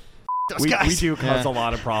 Yeah. Those We guys. do cause a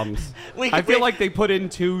lot of problems. We- I feel we- like they put in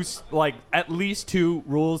at least 2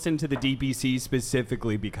 rules into the DPC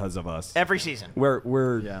specifically because of us. Every season. We're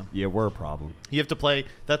a problem. You have to play.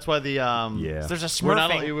 That's why the Yeah. So there's a we're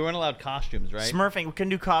smurfing. we weren't allowed costumes, right? Smurfing. We couldn't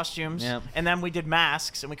do costumes. Yeah. And then we did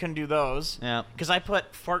masks, and we couldn't do those. Yeah. Because I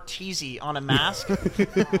put Farteezy on a mask.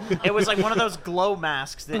 It was like one of those glow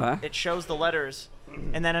masks that it shows the letters.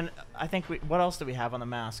 And then I think what else did we have on the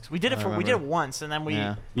masks? We did it we did it once, and then we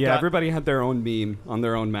Yeah, got- everybody had their own meme on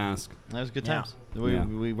their own mask. That was good Yeah. times.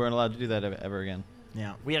 We weren't allowed to do that ever again.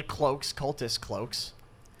 Yeah, we had cloaks, cultist cloaks.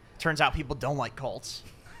 Turns out people don't like cults.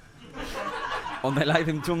 Well, they like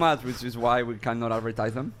them too much, which is why we cannot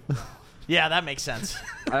advertise them. Yeah, that makes sense.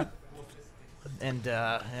 And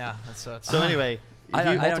yeah, that's So anyway, I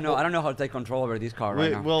don't know. I don't know how to take control over this car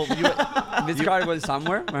right now. Well, this car was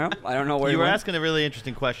somewhere. Well, I don't know where. You it were went. asking a really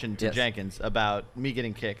interesting question to Yes. Jenkins about me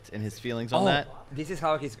getting kicked and his feelings on that. This is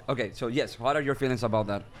how he's. Okay, so yes, what are your feelings about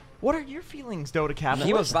that? What are your feelings, Dota Captain?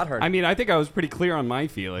 He was butthurt. I mean, I think I was pretty clear on my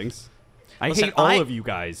feelings. I Listen, hate all of you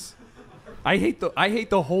guys. I hate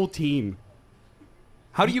the whole team.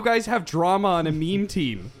 How do you guys have drama on a meme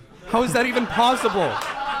team? How is that even possible?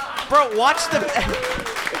 Bro, watch the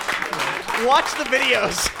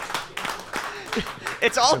videos.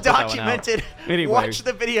 It's all Put that one out. documented. Anyway. Watch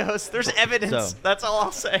the videos. There's evidence. So- That's all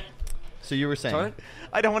I'll say. So you were saying? Sorry?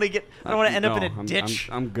 I don't want to end up in a No, ditch.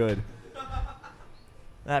 I'm good.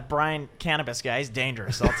 That Brian Cannabis guy is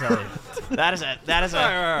dangerous. I'll tell you. That is a.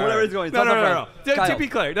 Whatever is going. No. To Kyle. be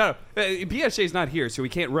clear, BSJ's not here, so he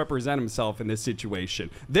can't represent himself in this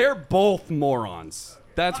situation. They're both morons.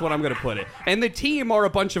 That's what I'm going to put it. And the team are a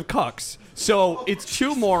bunch of cucks. So it's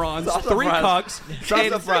 2 morons, 3 cucks,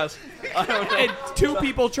 and 2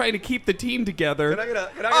 people trying to keep the team together.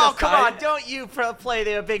 Oh, come on. Don't you play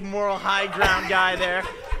the big moral high ground guy there.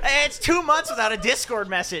 Hey, it's 2 months without a Discord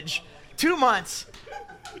message. 2 months.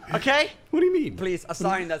 Okay? What do you mean? Please, a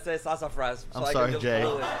sign that says sassafras. I'm I sorry, can just Jay.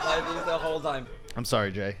 hold it like this the whole time. I'm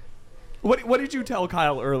sorry, Jay. What did you tell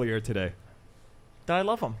Kyle earlier today? That I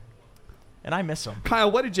love him. And I miss him. Kyle,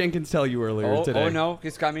 what did Jenkins tell you earlier today? Oh no,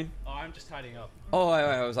 he's coming. Oh, I'm just tidying up. Oh,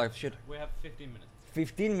 I was like, shit. We have 15 minutes.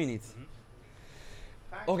 15 minutes.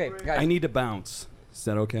 Okay, guys. I need to bounce. Is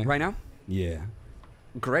that okay? Right now? Yeah.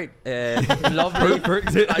 Great. Lovely. Great.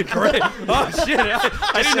 Oh, shit.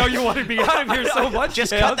 I didn't know you wanted to be out of here so much.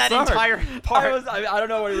 Just man. cut I'm that sorry. entire part. I don't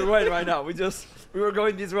know where we were going right now. We were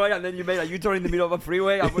going this way, and then you made a U-turn in the middle of a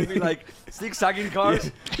freeway, and we've been like zigzagging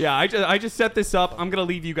cars. Yeah, I just set this up. I'm going to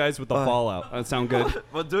leave you guys with the fallout. That sound good?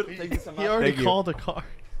 Well, dude, thank you so much. He already Thank you. called a car.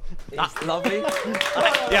 It's lovely.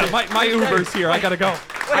 Yeah, my Uber's here. I got to go.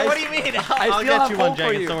 Wait, what do you mean? I'll get you one,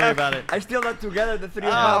 Jenkins. Don't worry about it. I still not together, the 3 of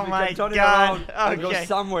Oh us. We my can turn God. it around and go Okay.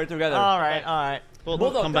 somewhere together. All right.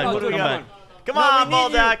 Bulldog, come back. on, Come back. Come No, on, we need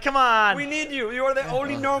Bulldog. you. Come on. We need you. You are the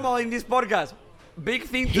only normal in this podcast. Big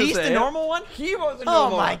thing to He's say. the normal one? He was the Oh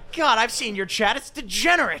normal my one. God, I've seen your chat. It's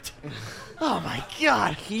degenerate. Oh my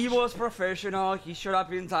God. He was professional. He showed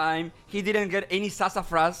up in time. He didn't get any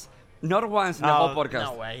sassafras. Not once in the whole podcast.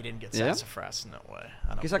 No way, he didn't get Yeah? sassafras. No way. I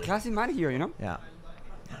don't He's a believe classy man here, you know? it. Yeah.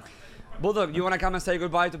 Bulldog, you want to come and say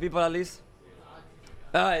goodbye to people at least?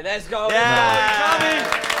 All right, let's go. Yeah. Let's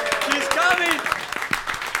go. We're coming. coming.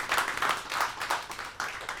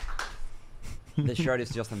 The shirt is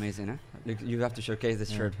just amazing, huh? You have to showcase this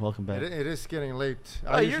shirt. Welcome back. It is getting late.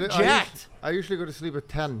 Oh, you're jacked. I usually go to sleep at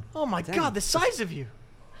 10. Oh my God, the size of you.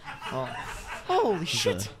 Oh. Holy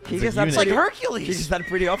shit. He gets that It's like pretty- Hercules. He gets that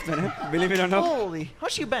pretty often, huh? Believe it or not. Holy. How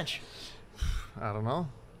much do you bench? I don't know.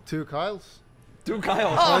 2 Kyles. 2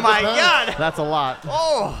 Kyles. Oh my God. That's a lot.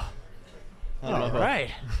 Oh. All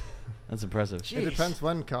right. That's impressive. It depends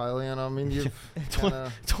when, Kyle. You know, I mean, you've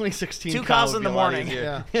 2016. 2 Kyle Kyles would in be the a lot morning.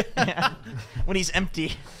 easier. Yeah. When he's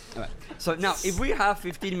empty. All right. So now, if we have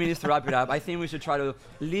 15 minutes to wrap it up, I think we should try to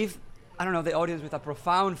leave, I don't know, the audience with a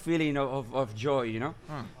profound feeling of joy, you know?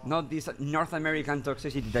 Not this North American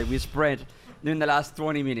toxicity that we spread during the last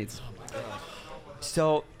 20 minutes.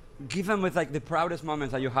 So, give them with like the proudest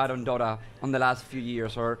moments that you had on Dota on the last few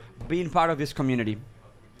years, or being part of this community.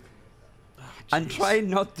 And try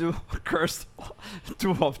not to curse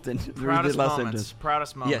too often during the Proudest last moments. sentence.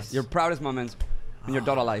 Proudest moments. Yes, your proudest moments in your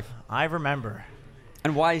Dota life. I remember.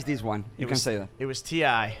 And why is this one? You It can was- say that. It was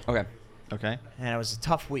TI. Okay. Okay. And it was a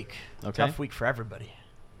tough week. Okay. Tough week for everybody.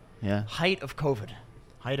 Yeah. Height of COVID.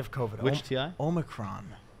 Height of COVID. Which TI? Omicron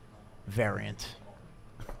variant.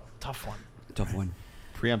 Tough one. Tough one.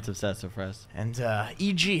 Preemptive sassafras. And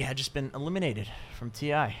EG had just been eliminated from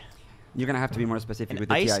TI. You're going to have to be more specific And with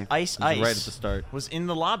the Ice, TI. Ice, Right Ice at the start. was in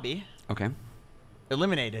the lobby. Okay.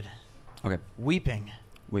 Eliminated. Okay. Weeping.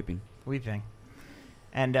 Weeping.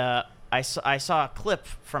 And I saw a clip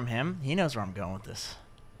from him. He knows where I'm going with this.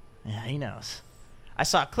 Yeah, he knows. I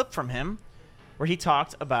saw a clip from him where he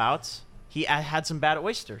talked about he had some bad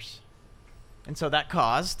oysters. And so that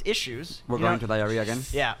caused issues. We're You going know- to diarrhea again?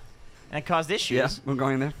 Yeah. And it caused issues. Yeah, we're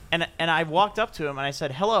going there. And I walked up to him and I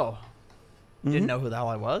said, hello. Didn't know who the hell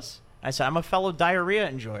I was. I said, I'm a fellow diarrhea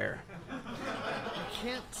enjoyer.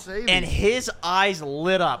 Can't say And his eyes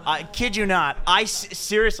lit up. I kid you not.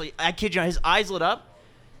 Seriously, I kid you not. His eyes lit up.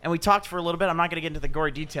 And we talked for a little bit. I'm not going to get into the gory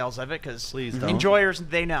details of it because enjoyers,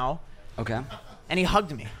 they know. Okay. And he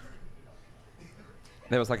hugged me.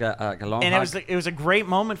 There was like a long And hug. it was a great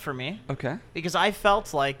moment for me. Okay. Because I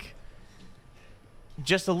felt like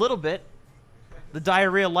just a little bit, the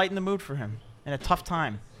diarrhea lightened the mood for him in a tough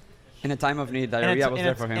time. In a time of need, diarrhea was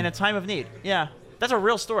there for him. In a time of need. Yeah. That's a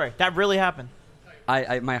real story. That really happened.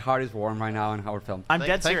 My heart is warm right now on how it felt. I'm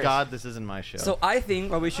dead serious. Thank God this isn't my show. So I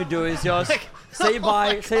think what we should do is just say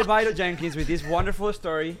bye to Jenkins with this wonderful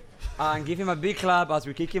story and give him a big clap as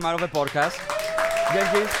we kick him out of the podcast.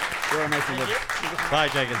 Jenkins, you're amazing. Dude. Bye,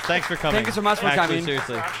 Jenkins. Thanks for coming. Thank you so much for coming.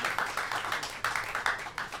 Seriously.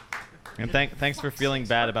 And thanks for feeling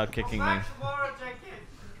bad about kicking me.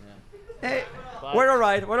 Hey, we're all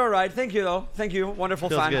right. Thank you, though. Thank you. Wonderful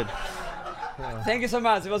Feels fun. good. Thank you so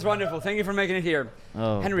much. It was wonderful. Thank you for making it here.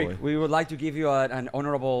 Oh, Henrik, boy. we would like to give you an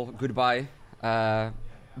honorable goodbye.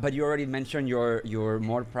 But you already mentioned your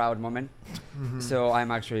more proud moment. So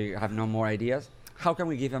I'm actually have no more ideas. How can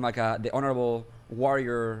we give him like the honorable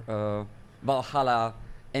warrior Valhalla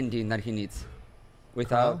ending that he needs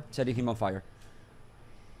without setting him on fire?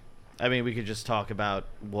 I mean, we could just talk about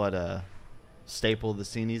what a staple the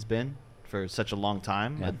scene he's been for such a long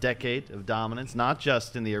time. Yeah. A decade of dominance, not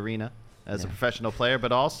just in the arena as a professional player,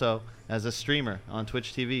 but also as a streamer on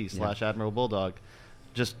Twitch TV / AdmiralBulldog.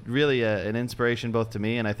 Just really an inspiration both to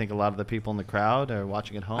me and I think a lot of the people in the crowd are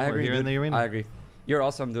watching at home I or agree, here in dude. the arena. I agree. You're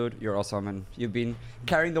awesome, dude. You're awesome, and you've been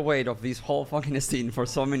carrying the weight of this whole fucking scene for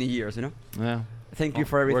so many years, you know? Yeah. Thank you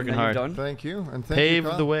for everything Working that hard. you've done. Thank you. And thank Pave you,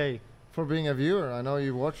 Kyle, the way. for being a viewer. I know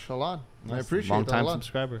you watch a lot. I Yes, appreciate long that a time lot.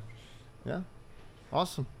 subscriber. Yeah.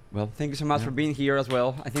 Awesome. Well, thank you so much for being here as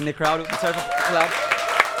well. I think the crowd deserves a clap.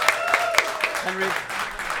 Henrik,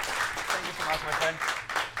 thank you so much, my friend.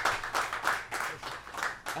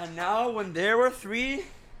 And now, when there were 3,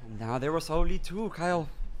 now there was only 2, Kyle.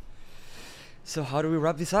 So how do we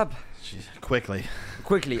wrap this up? Jeez, quickly.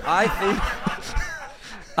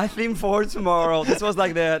 I think for tomorrow. This was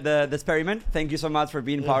like the experiment. Thank you so much for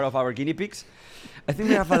being part of our guinea pigs. I think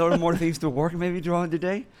we have a lot more things to work maybe throughout the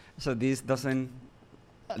day, so this doesn't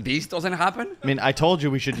happen. I mean, I told you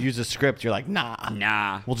we should use a script. You're like,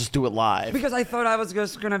 nah. We'll just do it live. Because I thought I was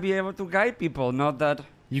just gonna be able to guide people, not that.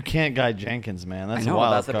 You can't guide Jenkins, man. That's I know, a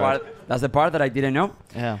wild that's the card. part. That's the part that I didn't know.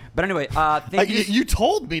 Yeah. But anyway, thank you. You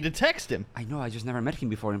told me to text him. I know. I just never met him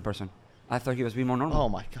before in person. I thought he was being more normal. Oh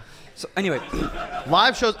my god. So anyway,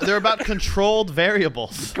 live shows, they're about controlled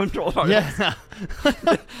variables. Controlled variables.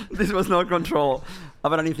 Yeah. This was not control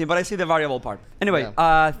about anything, but I see the variable part. Anyway,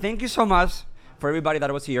 thank you so much for everybody that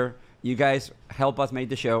was here. You guys help us make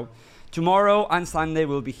the show. Tomorrow and Sunday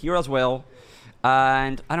we'll be here as well.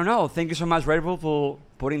 And I don't know. Thank you so much, Red Bull,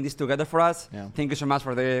 for putting this together for us. Yeah. Thank you so much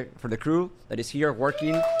for the crew that is here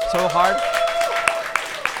working so hard.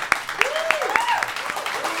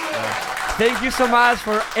 Thank you so much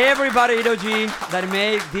for everybody at OG that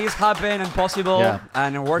made this happen and possible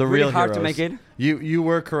and worked really hard to make it. You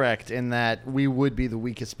were correct in that we would be the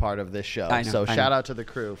weakest part of this show. So shout out to the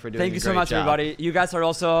crew for doing a great job. Thank you so much, everybody. You guys are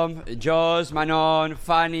awesome. Josh, Manon,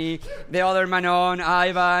 Fanny, the other Manon,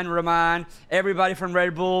 Ivan, Roman, everybody from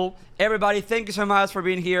Red Bull. Everybody, thank you so much for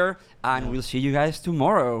being here. And we'll see you guys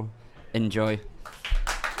tomorrow. Enjoy.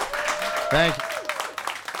 Thank you.